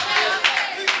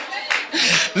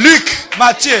Luc,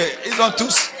 Matthieu, ils ont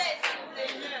tous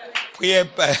pris un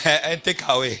take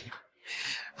away.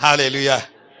 Alléluia.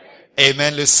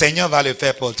 Amen. Le Seigneur va le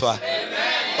faire pour toi.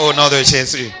 Au nom de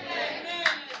Jésus.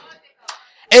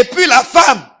 Et puis la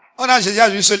femme, on a déjà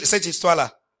vu cette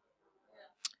histoire-là.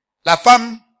 La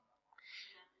femme,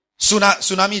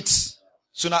 Sunamite.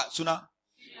 Je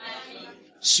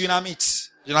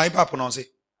n'arrive pas à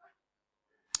prononcer.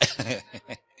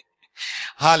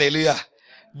 Alléluia.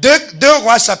 2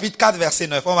 Rois chapitre 4 verset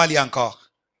 9. On va lire encore.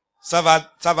 Ça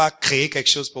va créer quelque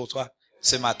chose pour toi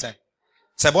ce matin.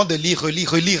 C'est bon de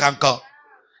relire encore.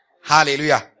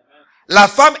 Alléluia. La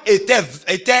femme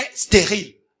était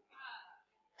stérile.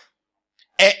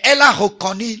 Et elle a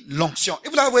reconnu l'onction. Et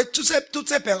vous la voyez, toutes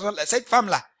ces personnes, cette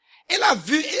femme-là, elle a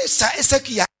vu, et c'est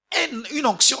qu'il y a une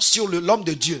onction sur l'homme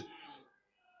de Dieu.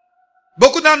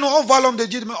 Beaucoup d'entre nous, on voit l'homme de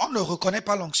Dieu, mais on ne reconnaît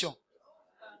pas l'onction.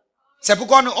 C'est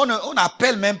pourquoi on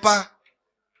n'appelle même pas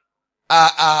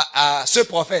à ce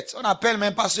prophète. On n'appelle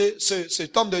même pas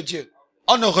cet homme de Dieu.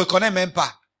 On ne reconnaît même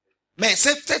pas. Mais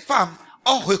cette femme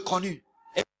ont reconnu.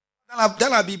 Et dans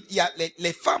la Bible, il y a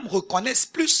les femmes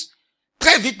reconnaissent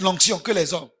très vite l'onction que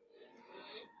les hommes.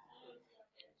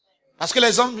 Parce que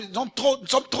les hommes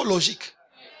sont trop logiques.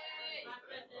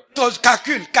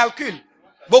 Calcul.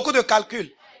 Beaucoup de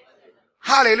calcul.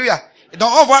 Alléluia. Et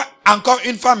donc on voit encore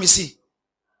une femme ici.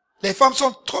 Les femmes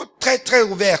sont très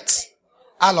ouvertes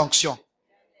à l'onction.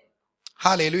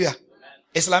 Alléluia.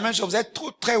 Et c'est la même chose, vous êtes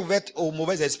très ouvertes aux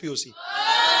mauvais esprits aussi.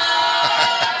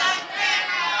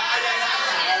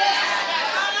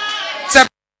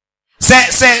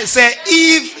 C'est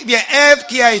Ève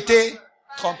qui a été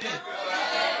trompée.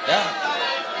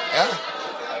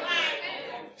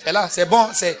 C'est là, c'est bon,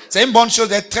 c'est une bonne chose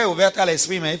d'être très ouverte à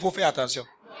l'esprit, mais il faut faire attention.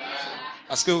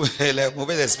 Parce que les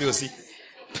mauvais esprits aussi.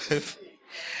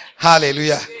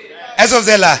 Alléluia. Est-ce que vous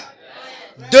êtes là?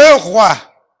 2 Rois,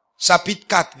 chapitre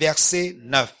 4, verset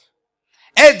 9.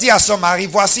 Elle dit à son mari,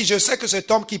 voici, je sais que cet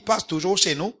homme qui passe toujours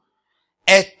chez nous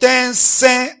est un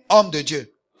saint homme de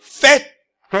Dieu.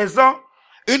 Faisons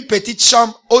une petite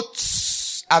chambre haute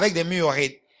avec des murs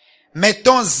raides.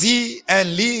 Mettons-y un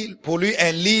lit, pour lui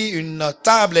un lit, une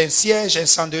table, un siège, un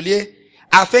chandelier,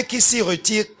 afin qu'il s'y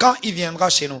retire quand il viendra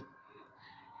chez nous.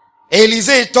 Et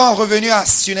Élisée étant revenu à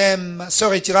Sunem, se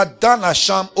retira dans la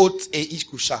chambre haute et y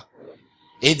coucha.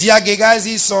 Et dit à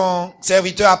Géhazi, son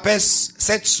serviteur, appelle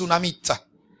cette Sunamite.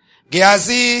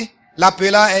 Géhazi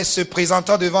l'appela et se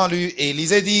présenta devant lui. Et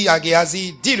Élisée dit à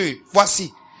Géhazi, dis-lui,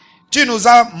 voici, tu nous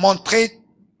as montré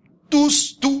tout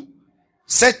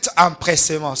cet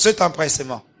empressement.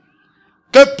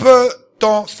 Que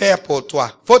peut-on faire pour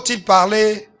toi? Faut-il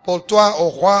parler pour toi au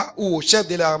roi ou au chef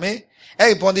de l'armée?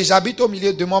 Elle répondit, j'habite au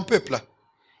milieu de mon peuple.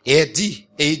 Et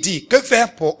il dit, que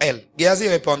faire pour elle? Géasi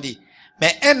répondit,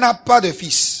 mais elle n'a pas de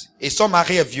fils et son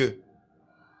mari est vieux.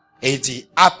 Et il dit,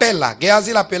 appelle-la.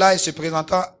 Géasi l'appela et se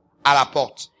présenta à la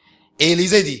porte. Et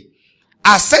Élisée dit,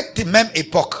 à cette même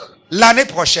époque, l'année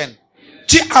prochaine,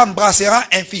 tu embrasseras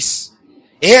un fils.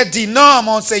 Et elle dit, non,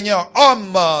 mon Seigneur,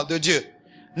 homme de Dieu,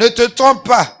 ne te trompe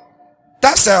pas.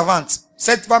 Ta servante,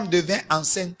 cette femme devint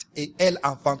enceinte et elle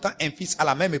enfanta un fils à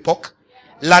la même époque,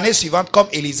 l'année suivante, comme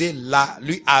Élisée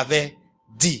lui avait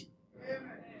dit.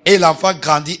 Et l'enfant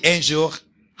grandit un jour.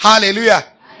 Alléluia.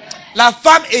 La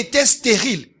femme était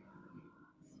stérile.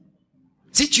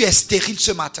 Si tu es stérile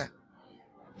ce matin,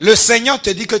 le Seigneur te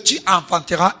dit que tu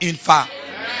enfanteras une femme,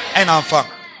 un enfant.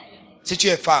 Si tu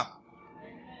es femme.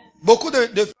 Beaucoup de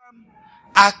femmes,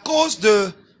 à cause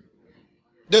de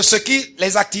ce qui,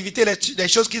 les activités, les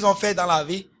choses qu'ils ont fait dans la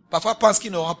vie, parfois pensent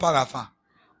qu'ils n'auront pas d'enfant.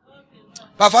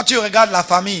 Parfois tu regardes la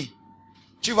famille,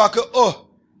 tu vois que, oh,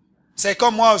 c'est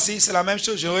comme moi aussi, c'est la même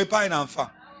chose, je n'aurai pas un enfant.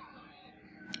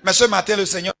 Mais ce matin, le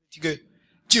Seigneur dit que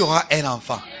tu auras un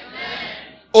enfant.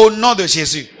 Au nom de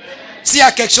Jésus. S'il y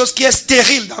a quelque chose qui est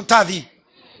stérile dans ta vie,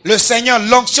 le Seigneur,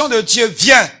 l'onction de Dieu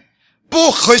vient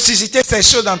pour ressusciter ces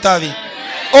choses dans ta vie.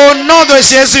 Au nom de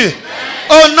Jésus.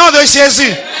 Au nom de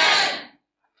Jésus.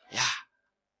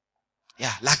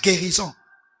 La guérison.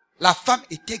 La femme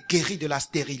était guérie de la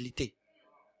stérilité.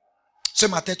 Ce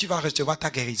matin, tu vas recevoir ta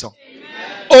guérison.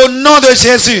 Au nom de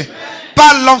Jésus.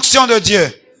 Par l'onction de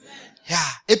Dieu.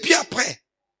 Et puis après,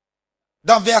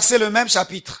 dans verset le même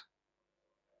chapitre,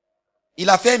 il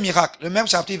a fait un miracle. Le même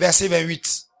chapitre, verset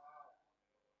 28.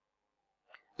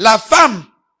 La femme,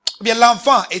 bien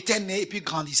l'enfant était né et puis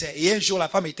grandissait. Et un jour,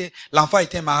 l'enfant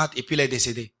était malade et puis il est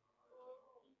décédé.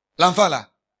 L'enfant là,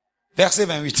 verset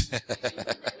 28.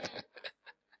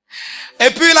 Et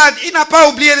puis là, il n'a pas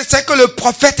oublié, c'est que le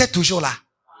prophète est toujours là.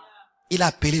 Il a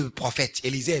appelé le prophète.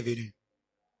 Élisée est venu.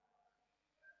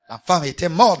 La femme était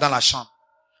morte dans la chambre.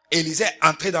 Élisée est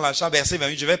entré dans la chambre, verset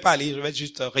 28. Je vais pas lire, je vais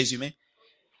juste résumer.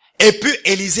 Et puis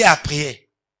Élisée a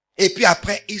prié. Et puis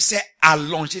après, il s'est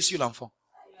allongé sur l'enfant.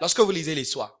 Lorsque vous lisez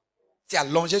l'histoire, il s'est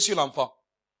allongé sur l'enfant.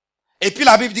 Et puis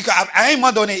la Bible dit qu'à un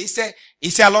moment donné, il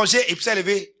s'est allongé et puis s'est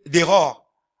levé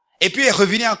dehors. Et puis il est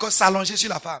revenu encore s'allonger sur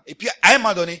la femme. Et puis à un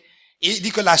moment donné, il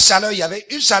dit que la chaleur, il y avait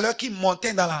une chaleur qui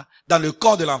montait dans le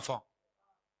corps de l'enfant.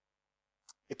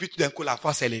 Et puis tout d'un coup,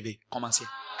 l'enfant s'est levé, commencé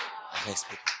à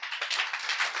respirer.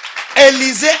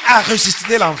 Élisée a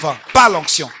ressuscité l'enfant par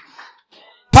l'onction.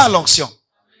 Par l'onction.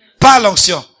 Par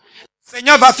l'onction. Le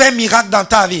Seigneur va faire un miracle dans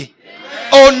ta vie.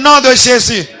 Au nom de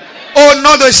Jésus. Au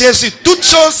nom de Jésus. Toute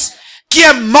chose qui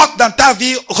est morte dans ta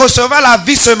vie recevra la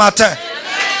vie ce matin.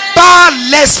 Par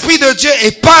l'Esprit de Dieu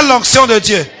et par l'onction de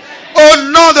Dieu. Au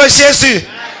nom de Jésus.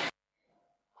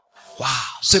 Waouh.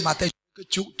 Ce matin,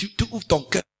 tu ouvres ton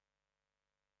cœur.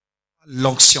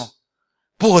 L'onction.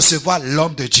 Pour recevoir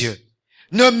l'homme de Dieu.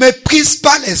 Ne méprise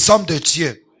pas les hommes de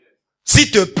Dieu.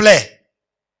 S'il te plaît.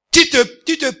 Tu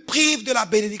te prives de la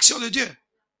bénédiction de Dieu.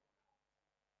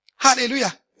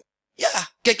 Alléluia.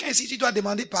 Quelqu'un ici, tu dois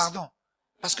demander pardon.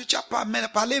 Parce que tu as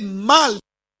parlé mal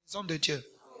des hommes de Dieu.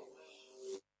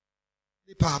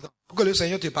 Pardon. Pour que le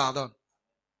Seigneur te pardonne.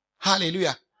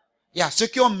 Alléluia. Ceux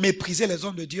qui ont méprisé les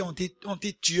hommes de Dieu ont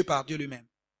été tués par Dieu lui-même.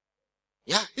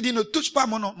 Il dit, ne touche pas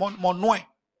mon nom.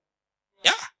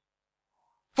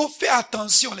 Faut faire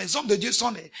attention. Les hommes de Dieu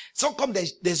sont comme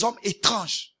des hommes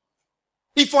étranges.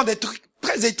 Ils font des trucs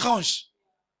très étranges.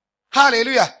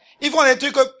 Alléluia. Ils font des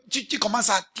trucs que tu commences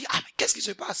à dire, mais qu'est-ce qui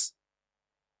se passe?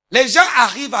 Les gens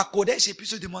arrivent à Kodesh et puis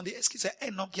se demander, est-ce que c'est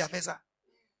un homme qui a fait ça?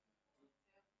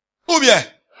 Ou bien,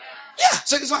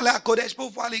 ceux qui sont allés à Kodesh pour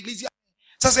voir l'église,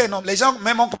 ça c'est un homme. Les gens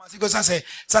même ont commencé que ça c'est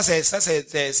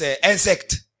un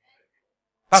secte.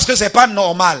 Parce que c'est pas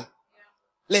normal.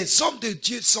 Les hommes de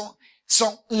Dieu sont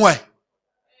ouins.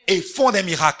 Et font des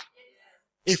miracles.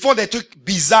 Ils font des trucs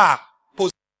bizarres.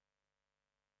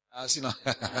 Sinon.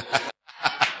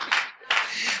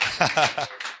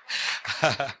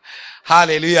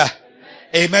 Alléluia.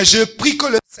 Amen. Je prie que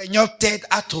le Seigneur t'aide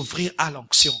à t'ouvrir à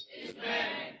l'onction.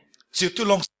 Surtout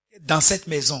l'onction dans cette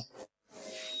maison.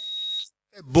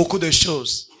 Beaucoup de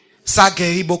choses. Ça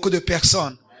guérit beaucoup de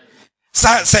personnes.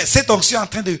 Cette onction est en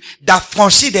train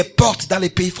d'affranchir des portes dans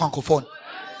les pays francophones.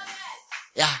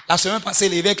 La semaine passée,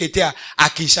 l'évêque était à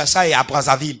Kinshasa et à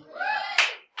Brazzaville.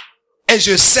 Et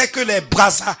je sais que les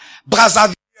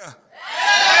Brazzavilliens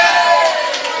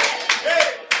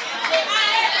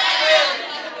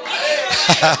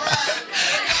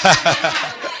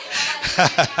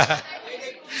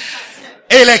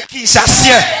Et les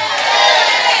Kinshasiens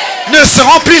ne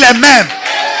seront plus les mêmes.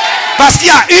 Parce qu'il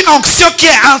y a une onction qui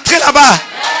est entrée là-bas.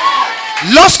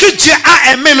 Lorsque Dieu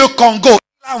a aimé le Congo,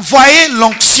 il a envoyé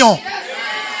l'onction.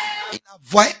 Il a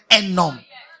envoyé un homme.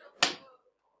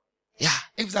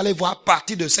 Et vous allez voir, à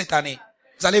partir de cette année,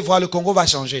 vous allez voir, le Congo va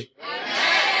changer.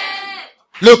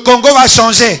 Le Congo va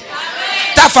changer.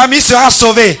 Ta famille sera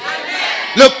sauvée.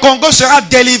 Le Congo sera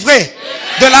délivré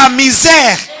de la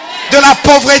misère, de la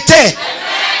pauvreté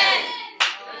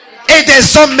et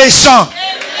des hommes méchants.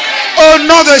 Au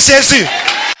nom de Jésus.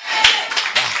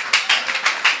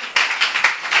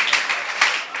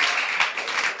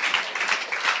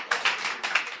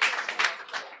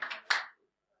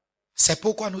 C'est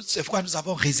pourquoi nous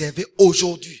avons réservé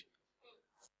aujourd'hui,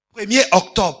 1er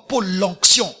octobre, pour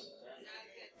l'onction.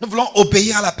 Nous voulons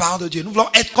obéir à la parole de Dieu. Nous voulons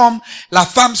être comme la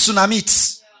femme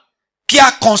Sunamite qui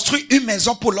a construit une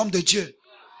maison pour l'homme de Dieu.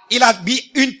 Il a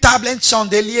mis une table, un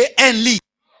chandelier, un lit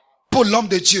pour l'homme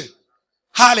de Dieu.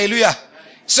 Alléluia.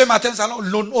 Ce matin, nous allons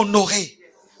l'honorer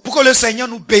pour que le Seigneur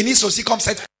nous bénisse aussi comme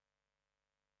cette femme.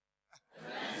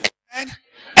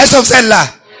 Est-ce que vous êtes là?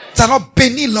 Nous allons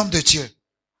bénir l'homme de Dieu.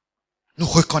 Nous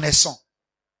reconnaissons.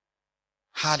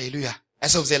 Alléluia.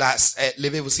 Est-ce que vous êtes là?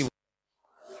 Levez-vous si vous.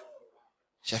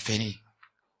 J'ai fini.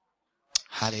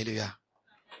 Alléluia.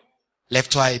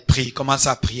 Lève-toi et prie. Commence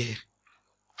à prier.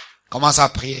 Commence à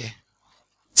prier.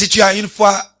 Si tu as une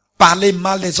fois parlé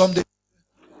mal des hommes de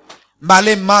Dieu,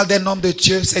 parlé mal d'un homme de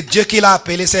Dieu, c'est Dieu qui l'a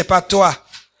appelé, c'est pas toi.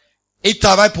 Il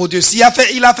travaille pour Dieu. S'il a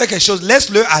fait, il a fait quelque chose,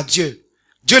 laisse-le à Dieu.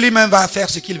 Dieu lui-même va faire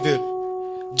ce qu'il veut.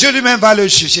 Dieu lui-même va le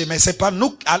juger, mais c'est pas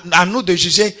nous, à nous de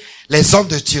juger les hommes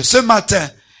de Dieu. Ce matin,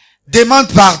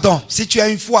 demande pardon si tu as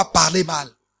une fois parlé mal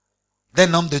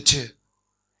d'un homme de Dieu.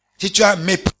 Si tu as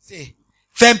méprisé,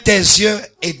 ferme tes yeux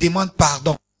et demande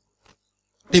pardon.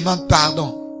 Demande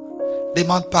pardon.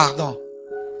 Demande pardon.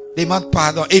 Demande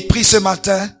pardon. Et prie ce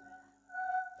matin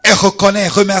et reconnais,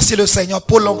 remercie le Seigneur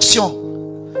pour l'onction.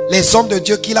 Les hommes de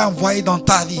Dieu qu'il a envoyés dans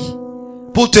ta vie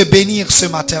pour te bénir ce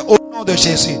matin. Au nom de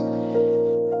Jésus.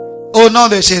 Au nom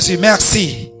de Jésus,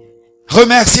 merci.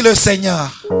 Remercie le Seigneur.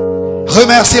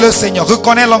 Remercie le Seigneur.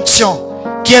 Reconnais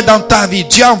l'onction qui est dans ta vie.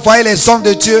 Dieu a envoyé les hommes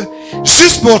de Dieu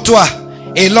juste pour toi.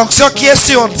 Et l'onction qui est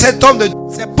sur cet homme de Dieu,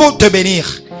 c'est pour te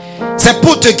bénir. C'est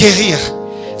pour te guérir.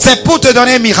 C'est pour te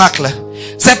donner un miracle.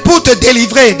 C'est pour te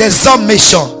délivrer des hommes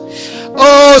méchants.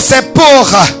 Oh, c'est pour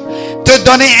te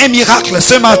donner un miracle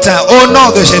ce matin. Au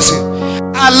nom de Jésus.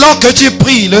 Alors que tu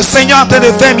pries, le Seigneur est en train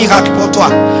de faire un miracle pour toi.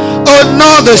 Au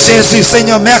nom de Jésus,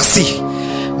 Seigneur, merci.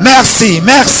 Merci,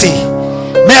 merci.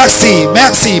 Merci,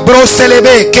 merci. Bro,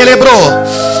 célébé, kelebro.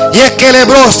 Ye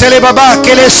kelebro, célébaba,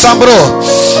 kele chambro.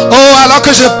 Oh, alors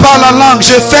que je parle en langue,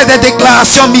 je fais des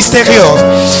déclarations mystérieuses.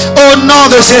 Au nom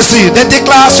de Jésus, des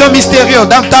déclarations mystérieuses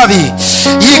dans ta vie.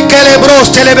 Ye kelebro,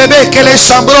 célébébé, kele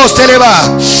chambro, céléba.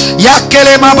 Ya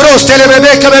kele mabro,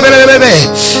 célébébé, kele bébé.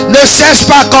 Ne cherche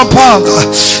pas à comprendre.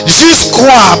 Juste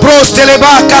crois. Bro, céléba,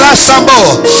 kala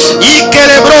chambo. Ye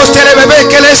kelebro, célébébé,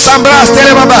 kele chambra,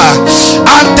 célébaba.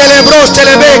 Antelebro,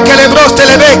 célébé, kelebro,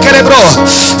 célébé, kelebro.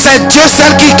 C'est Dieu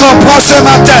seul qui comprend ce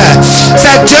matin.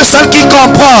 C'est Dieu seul qui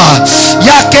comprend.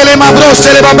 Ya kele mabro,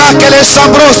 célébaba, kele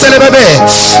chambro, célébébé.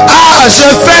 Ah, je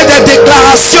fais des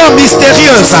déclarations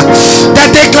mystérieuses. Des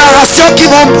déclarations qui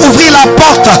vont ouvrir la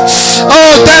porte.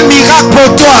 Oh, d'un miracle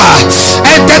pour toi.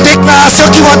 Et des déclarations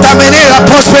qui vont t'amener la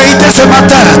prospérité ce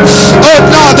matin. Au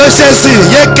nom de Jésus.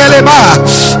 Yekeleba.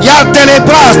 Ya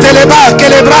telebras, teleba,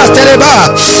 kelebras,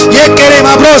 teleba.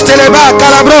 Yekelema bros, teleba,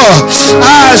 calabro.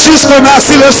 Ah, juste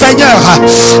remercie le Seigneur.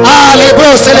 Ah, les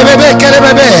bros, c'est les bébés, que les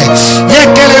bébés.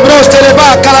 Yekelebros,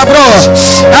 teleba, calabro.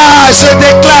 Ah, je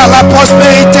déclare la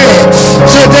prospérité.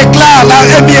 Je déclare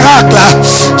un miracle.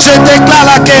 Je déclare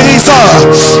la guérison.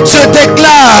 Je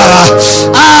déclare.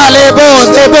 Ah, les beaux,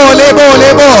 les beaux, les beaux,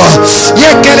 les beaux.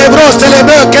 Yekelebros, les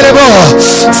beaux, que les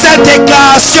beaux. Cette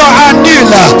déclaration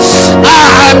annule.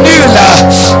 Ah, annule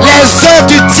les œuvres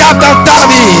du diable dans ta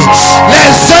vie.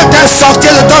 Les œuvres des sorties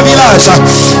de ton village.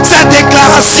 Cette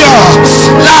déclaration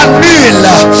l'annule.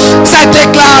 Cette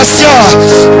déclaration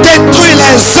détruit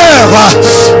les œuvres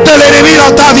de l'ennemi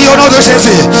dans ta vie au nom de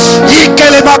Jésus.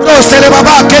 C'est les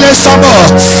babas, que les chambres.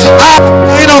 Ah,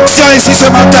 il y a une onction ici ce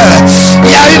matin. Il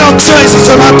y a une onction ici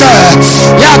ce matin.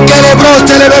 Il y a que les bros,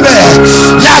 c'est les bébés.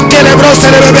 Il y a que les bros,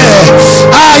 c'est les bébés.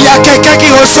 Ah, il y a quelqu'un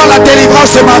qui reçoit la délivrance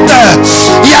ce matin.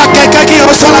 Il y a quelqu'un qui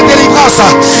reçoit la délivrance.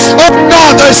 Au nom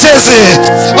de Jésus.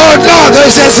 Au nom de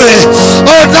Jésus,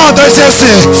 au nom de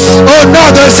Jésus, au nom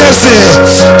de Jésus,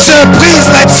 je brise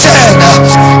les chaînes,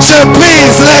 je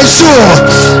brise les jours,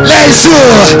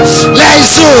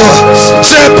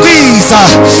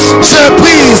 je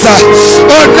brise,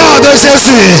 au nom de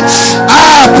Jésus.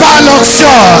 Ah, par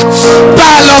l'onction,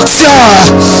 par l'onction,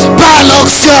 par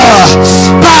l'onction,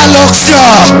 par l'onction,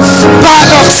 par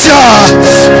l'onction,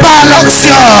 par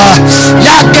l'onction.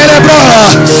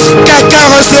 Quelqu'un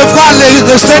recevra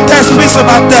le Saint-Esprit ce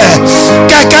matin.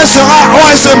 Quelqu'un sera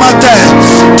ouais ce matin.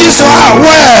 Tu seras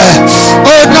ouais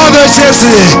au nom de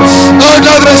Jésus. Au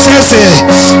nom de Jésus.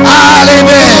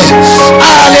 Alléluia.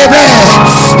 Alléluia.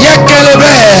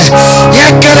 Yekelebe.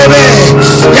 Yekelebe.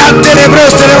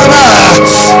 Yantelebros telebaba.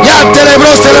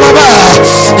 Yantelebros telebaba.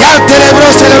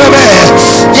 Yantelebros telebaba.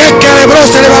 Yekelebros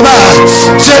telebaba.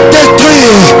 Je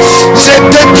détruis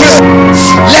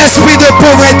l'esprit de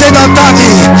pauvreté dans ta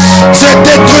vie. Je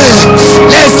détruis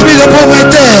l'esprit de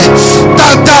pauvreté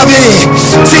dans ta vie.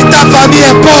 Si ta famille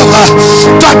est pauvre,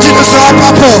 toi tu ne seras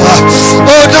pas pauvre.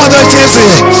 Au nom de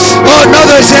Jésus, au nom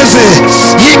de Jésus,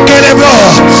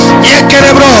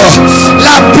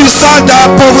 la puissance de la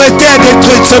pauvreté est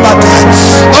détruite ce matin.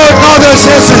 Au nom de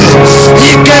Jésus,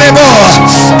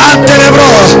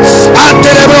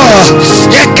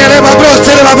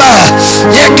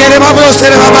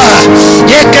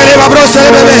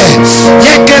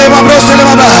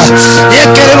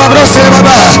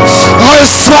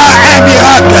 reçois un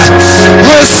miracle,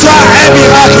 reçois un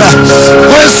miracle,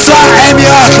 reçois un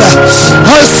miracle,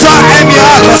 reçois un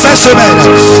miracle cette semaine,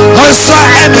 reçois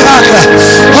un miracle,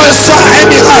 reçois un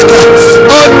miracle,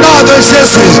 au nom de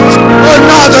Jésus, au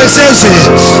nom de Jésus,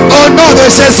 au nom de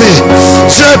Jésus,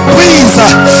 je brise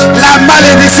la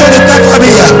malédiction de ta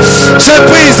famille, je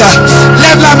brise,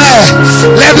 lève la main,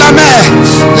 lève la main,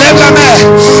 lève la main,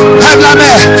 lève la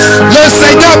main, le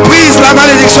Seigneur brise la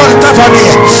malédiction de ta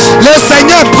famille, le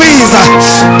Seigneur brise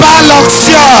par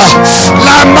l'onction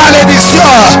la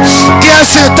malédiction qui est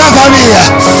sur ta famille.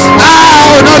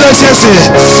 Ah, au nom de Jésus,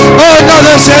 au nom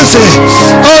de Jésus,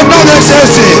 au nom de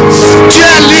Jésus, tu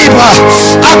es libre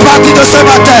à partir de ce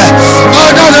matin. Au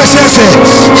nom de Jésus,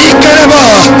 Ikelebo,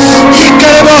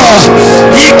 Ikelebo,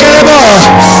 Ikelebo,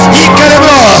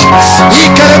 Ikelebo,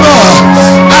 Ikelebo,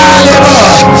 Allebo,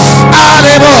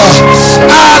 Allebo,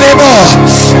 Allebo,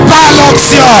 par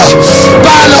l'onction,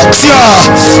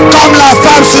 comme la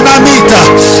femme sunamite,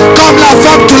 comme la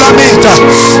femme toulamite.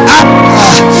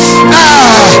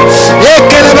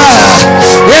 Ekeleba,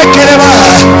 Ekeleba,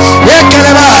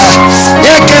 Ekeleba,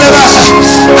 Ekeleba.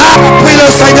 Prie le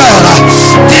Seigneur,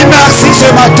 dis merci ce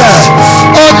matin,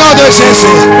 au nom de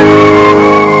Jésus.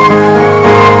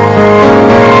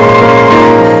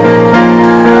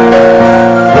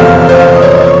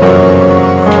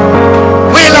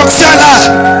 Oui, l'onction là,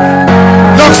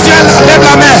 lève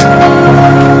la main,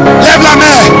 lève la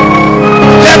main,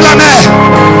 lève la main,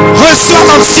 reçois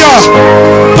l'onction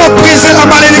pour briser la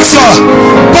malédiction,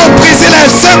 pour briser les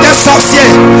œuvres des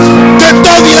sorciers de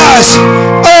ton village,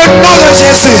 au nom de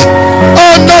Jésus,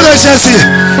 au nom de Jésus,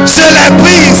 je les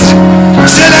brise,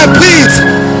 je les brise,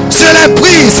 je les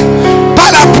brise par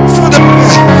la puissance de Dieu,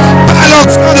 par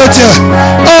l'onction de Dieu,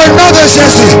 au nom de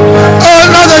Jésus, au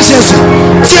nom de Jésus,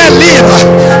 tu es libre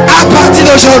à partir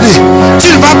d'aujourd'hui. Tu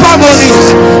ne vas pas mourir,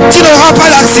 tu n'auras pas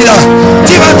d'accident,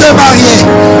 tu vas te marier,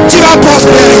 tu vas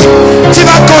prospérer, tu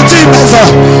vas conduire maison,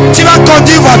 tu vas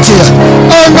conduire voiture,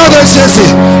 au nom de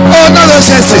Jésus, au nom de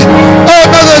Jésus, au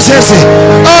nom de Jésus,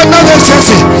 au nom de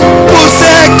Jésus, pour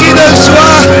ceux qui ne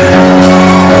joient.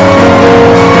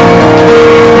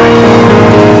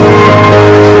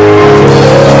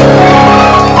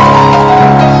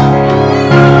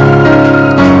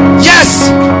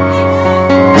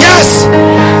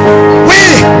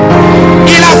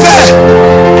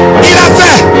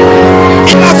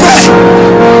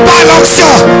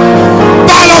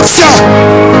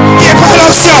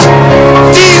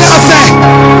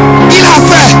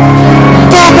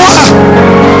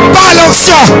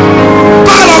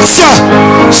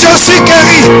 Je suis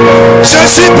guéri, je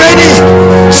suis béni,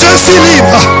 je suis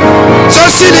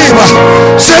libre,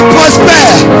 je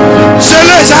prospère,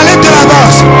 j'allais de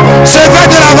l'avance, je vais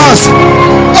de l'avance.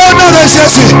 Au nom de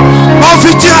Jésus, mon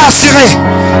futur assuré,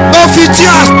 mon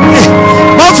futur assuré,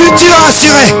 mon futur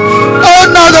assuré. Au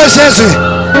nom de Jésus.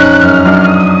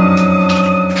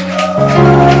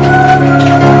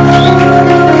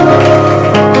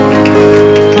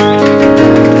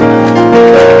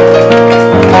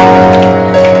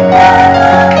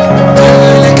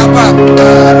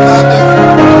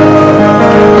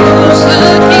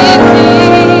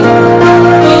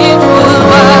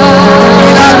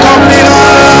 Il accomplira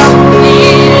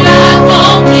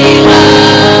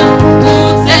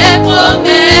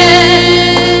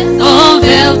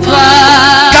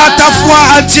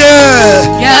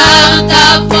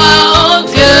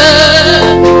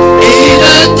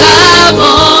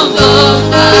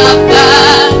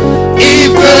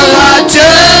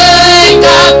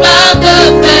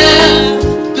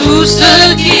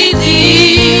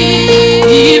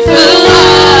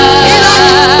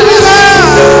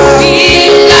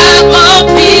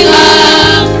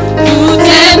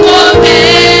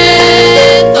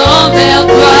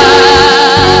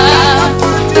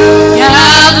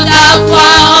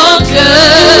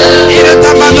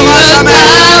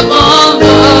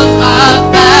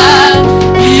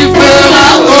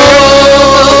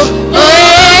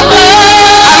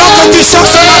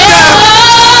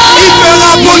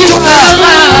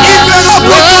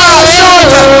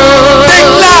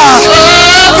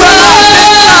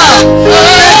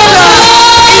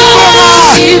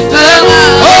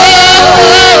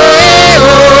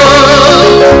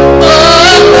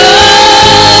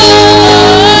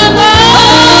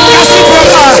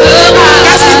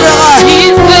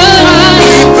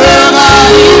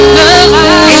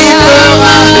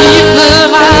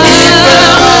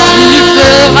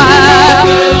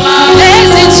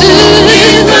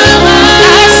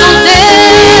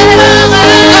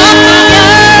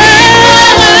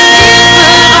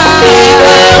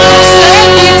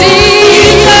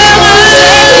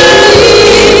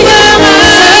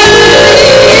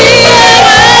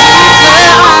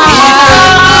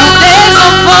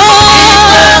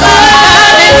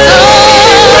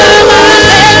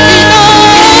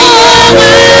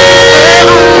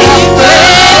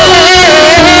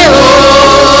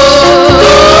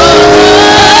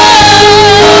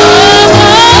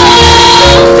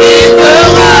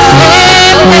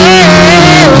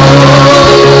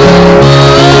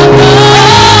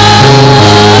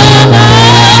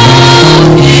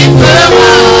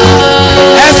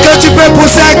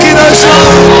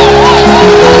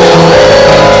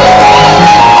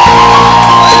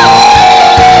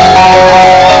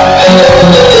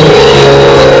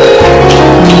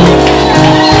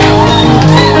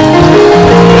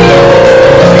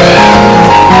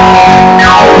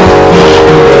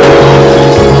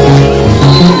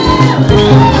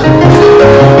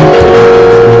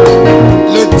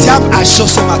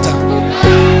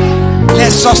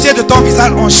de ton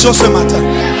visage en chaud ce matin.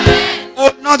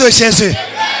 Au nom de Jésus.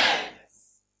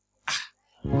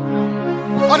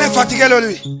 On est fatigué de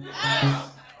lui.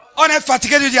 On est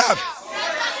fatigué du diable.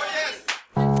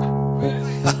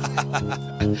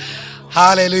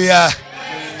 Alléluia.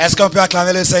 Est-ce qu'on peut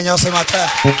acclamer le Seigneur ce matin?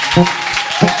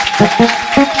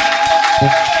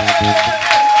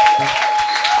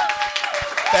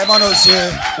 Fermons nos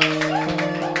yeux.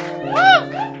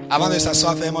 Avant de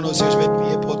s'asseoir, fermons nos yeux. Je vais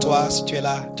prier pour toi si tu es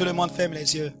là. Tout le monde ferme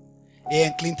les yeux et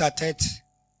incline ta tête.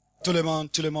 Tout le monde,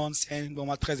 c'est un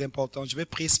moment très important. Je vais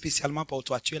prier spécialement pour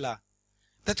toi. Tu es là.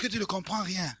 Peut-être que tu ne comprends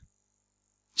rien.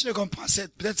 Tu ne comprends pas.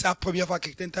 Peut-être c'est la première fois que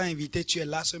quelqu'un t'a invité. Tu es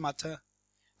là ce matin.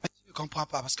 Mais tu ne comprends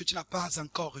pas parce que tu n'as pas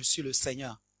encore reçu le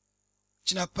Seigneur.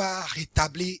 Tu n'as pas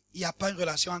rétabli. Il n'y a pas une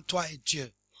relation entre toi et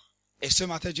Dieu. Et ce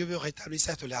matin, Dieu veut rétablir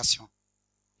cette relation.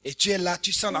 Et tu es là,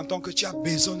 tu sens dans ton que tu as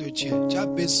besoin de Dieu. Tu as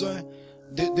besoin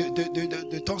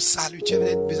de ton salut. Tu as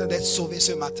besoin d'être sauvé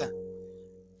ce matin.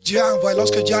 Dieu a envoyé,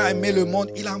 lorsque Dieu a aimé le monde,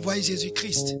 il a envoyé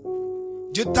Jésus-Christ.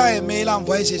 Dieu t'a aimé, il a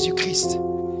envoyé Jésus-Christ.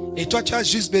 Et toi, tu as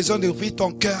juste besoin d'ouvrir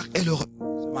ton cœur et le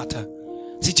ce matin.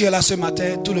 Si tu es là ce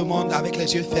matin, tout le monde avec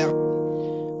les yeux fermés.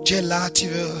 Tu es là, tu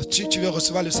veux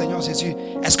recevoir le Seigneur Jésus.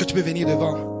 Est-ce que tu peux venir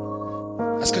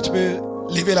devant? Est-ce que tu peux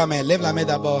lever la main? Lève la main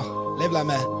d'abord. Lève la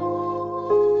main.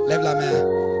 Lève la main.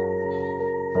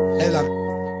 Lève la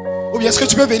main. Ou bien est-ce que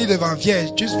tu peux venir devant? Viens,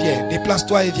 juste viens.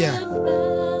 Déplace-toi et viens.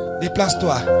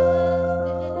 Déplace-toi.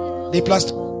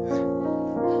 Déplace-toi.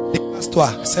 Déplace-toi.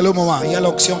 C'est le moment. Il y a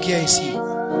l'onction qui est ici.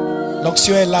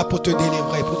 L'onction est là pour te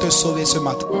délivrer, pour te sauver ce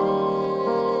matin.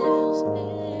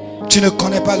 Tu ne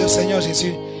connais pas le Seigneur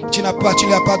Jésus. Tu ne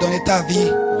lui as pas donné ta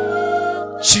vie.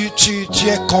 Tu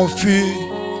es confus.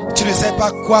 Tu ne sais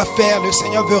pas quoi faire. Le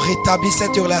Seigneur veut rétablir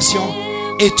cette relation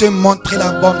et te montrer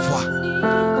la bonne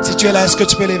voie. Si tu es là, est-ce que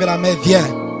tu peux lever la main? Viens.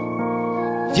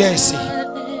 Viens ici.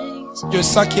 Je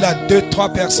sens qu'il y a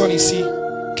 2-3 personnes ici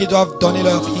qui doivent donner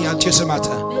leur vie à Dieu ce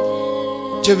matin.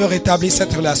 Dieu veut rétablir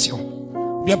cette relation.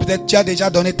 Ou bien peut-être tu as déjà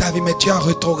donné ta vie, mais tu as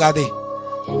rétrogradé.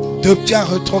 Tu as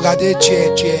rétrogradé, tu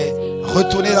es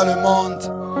retourné dans le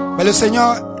monde. Mais le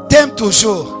Seigneur t'aime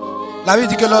toujours. La Bible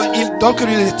dit que donc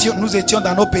nous étions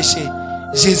dans nos péchés,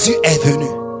 Jésus est venu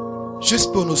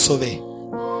juste pour nous sauver.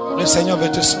 Le Seigneur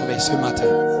veut te sauver ce matin.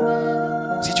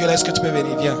 Si tu es là, est-ce que tu peux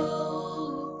venir? Viens.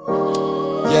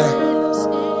 Viens.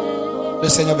 Le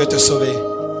Seigneur veut te sauver.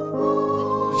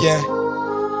 Viens.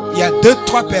 Il y a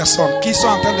 2-3 personnes qui sont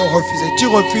en train de refuser. Tu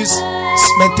refuses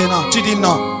maintenant. Tu dis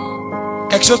non.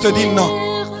 Quelque chose te dit non.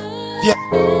 Viens.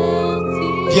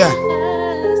 Viens.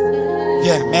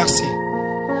 Viens. Merci.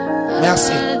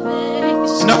 Merci.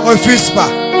 Ne refuse pas.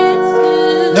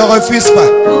 Ne refuse pas.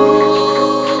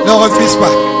 Ne refuse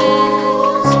pas.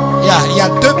 Il y a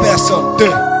 2 personnes.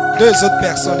 Deux autres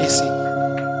personnes ici.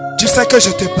 Tu sais que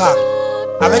je te parle.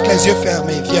 Avec les yeux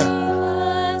fermés, viens.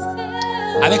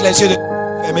 Avec les yeux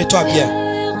fermés, toi, viens.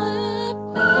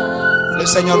 Le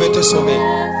Seigneur veut te sauver.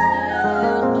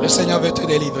 Le Seigneur veut te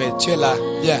délivrer. Tu es là.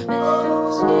 Viens.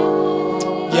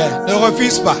 Viens. Ne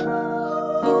refuse pas.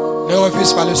 Ne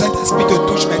refuse pas. Le Saint-Esprit te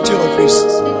touche, mais tu refuses.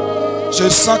 Je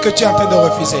sens que tu es en train de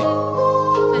refuser.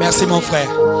 Merci, mon frère.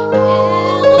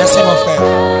 Merci, mon frère.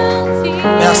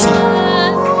 Merci.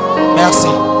 Merci.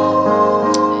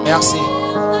 Merci.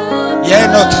 Il y a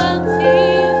un autre.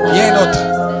 Il y a un autre.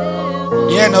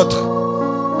 Il y a un autre.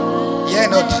 Il y a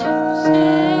un autre.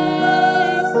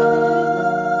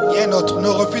 Il y a un autre. Ne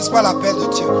refuse pas l'appel de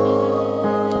Dieu.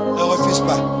 Ne refuse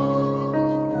pas.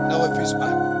 Ne refuse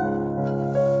pas.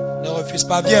 Ne refuse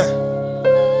pas. Viens.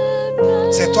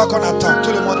 C'est toi qu'on attend.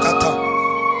 Tout le monde t'attend.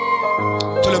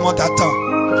 Tout le monde t'attend.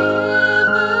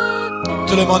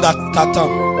 Tout le monde t'attend.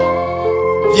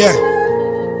 Viens.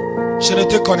 Je ne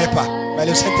te connais pas. Mais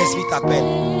le Saint-Esprit t'appelle.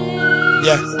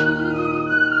 Viens.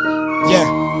 Viens.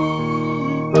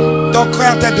 Ton cœur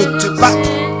est en train de te battre.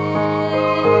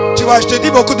 Tu vois, je te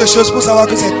dis beaucoup de choses pour savoir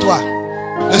que c'est toi.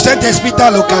 Le Saint-Esprit t'a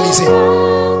localisé.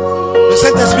 Le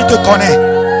Saint-Esprit te connaît.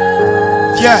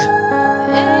 Viens.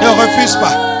 Ne refuse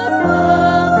pas.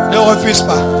 Ne refuse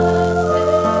pas.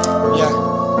 Viens.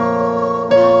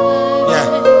 Viens.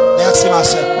 Merci ma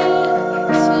soeur.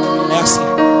 Merci.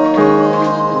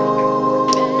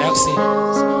 Merci.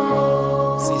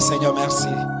 Merci Seigneur, merci.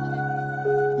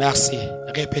 Merci.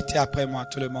 Répétez après moi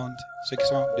tout le monde, ceux qui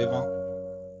sont devant.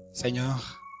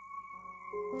 Seigneur,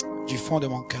 du fond de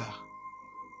mon cœur,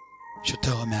 je te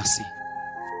remercie.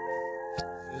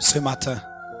 Ce matin,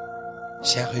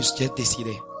 j'ai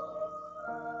décidé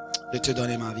de te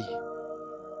donner ma vie.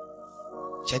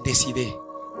 J'ai décidé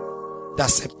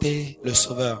d'accepter le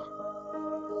Sauveur,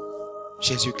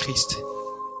 Jésus-Christ,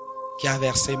 qui a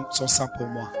versé son sang pour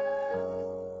moi.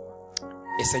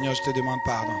 Et Seigneur, je te demande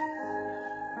pardon.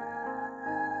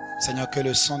 Seigneur, que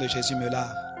le sang de Jésus me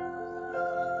lave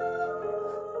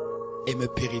et me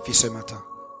purifie ce matin.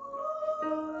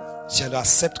 Je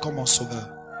l'accepte comme mon sauveur.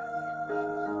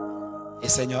 Et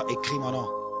Seigneur, écris mon nom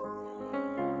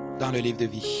dans le livre de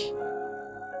vie.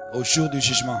 Au jour du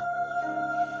jugement,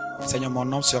 Seigneur, mon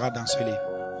nom sera dans ce livre.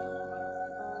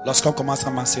 Lorsqu'on commence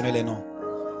à mentionner les noms.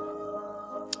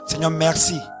 Seigneur,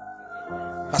 merci.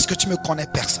 Parce que tu me connais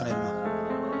personnellement.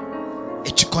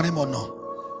 Et tu connais mon nom.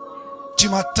 Tu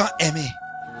m'as tant aimé.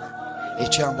 Et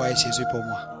tu as envoyé Jésus pour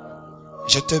moi.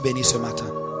 Je te bénis ce matin.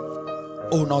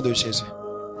 Au nom de Jésus.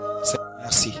 Seigneur,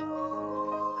 merci.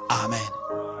 Amen.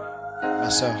 Ma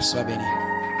soeur, sois bénie.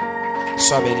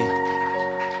 Sois bénie.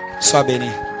 Sois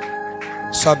bénie.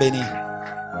 Sois bénie.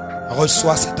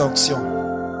 Reçois cette onction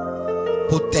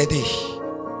pour t'aider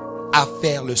à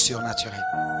faire le surnaturel.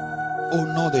 Au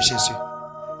nom de Jésus.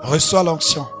 Reçois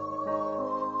l'onction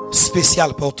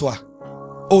spéciale pour toi.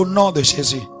 Au nom de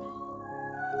Jésus.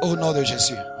 Au nom de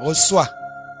Jésus. Reçois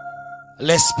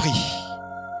l'esprit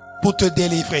pour te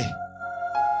délivrer.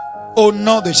 Au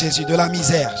nom de Jésus, de la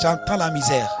misère. J'entends la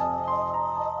misère.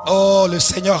 Oh, le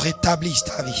Seigneur rétablit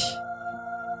ta vie.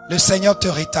 Le Seigneur te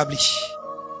rétablit.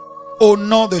 Au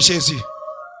nom de Jésus.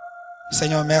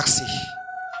 Seigneur, merci.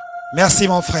 Merci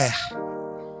mon frère.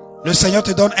 Le Seigneur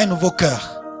te donne un nouveau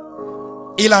cœur.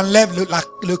 Il enlève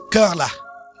le cœur là.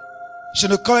 Je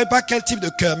ne connais pas quel type de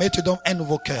cœur, mais il te donne un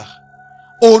nouveau cœur.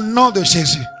 Au nom de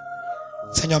Jésus.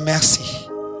 Seigneur, merci.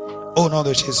 Au nom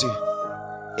de Jésus.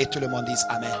 Et tout le monde dise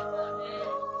Amen.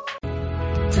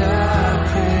 Ta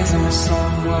présence en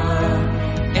moi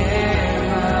est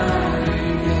ma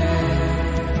lumière.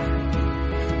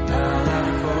 Par la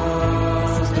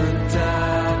force de ta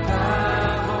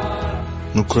parole.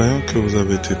 Nous croyons que vous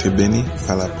avez été bénis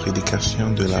par la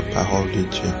prédication de la parole de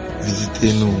Dieu.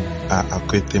 Visitez-nous à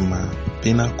Akwetema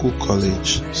Pinnacle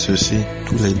College, ceci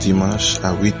tous les dimanches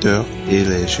à 8h et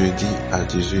les jeudis à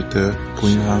 18h pour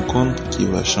une rencontre qui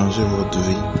va changer votre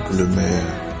vie pour le meilleur.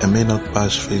 Aimez notre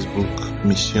page Facebook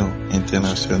Mission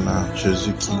Internationale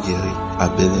Jésus qui guérit à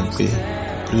BNP.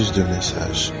 Plus de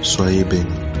messages. Soyez bénis.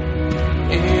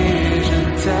 Et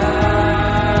je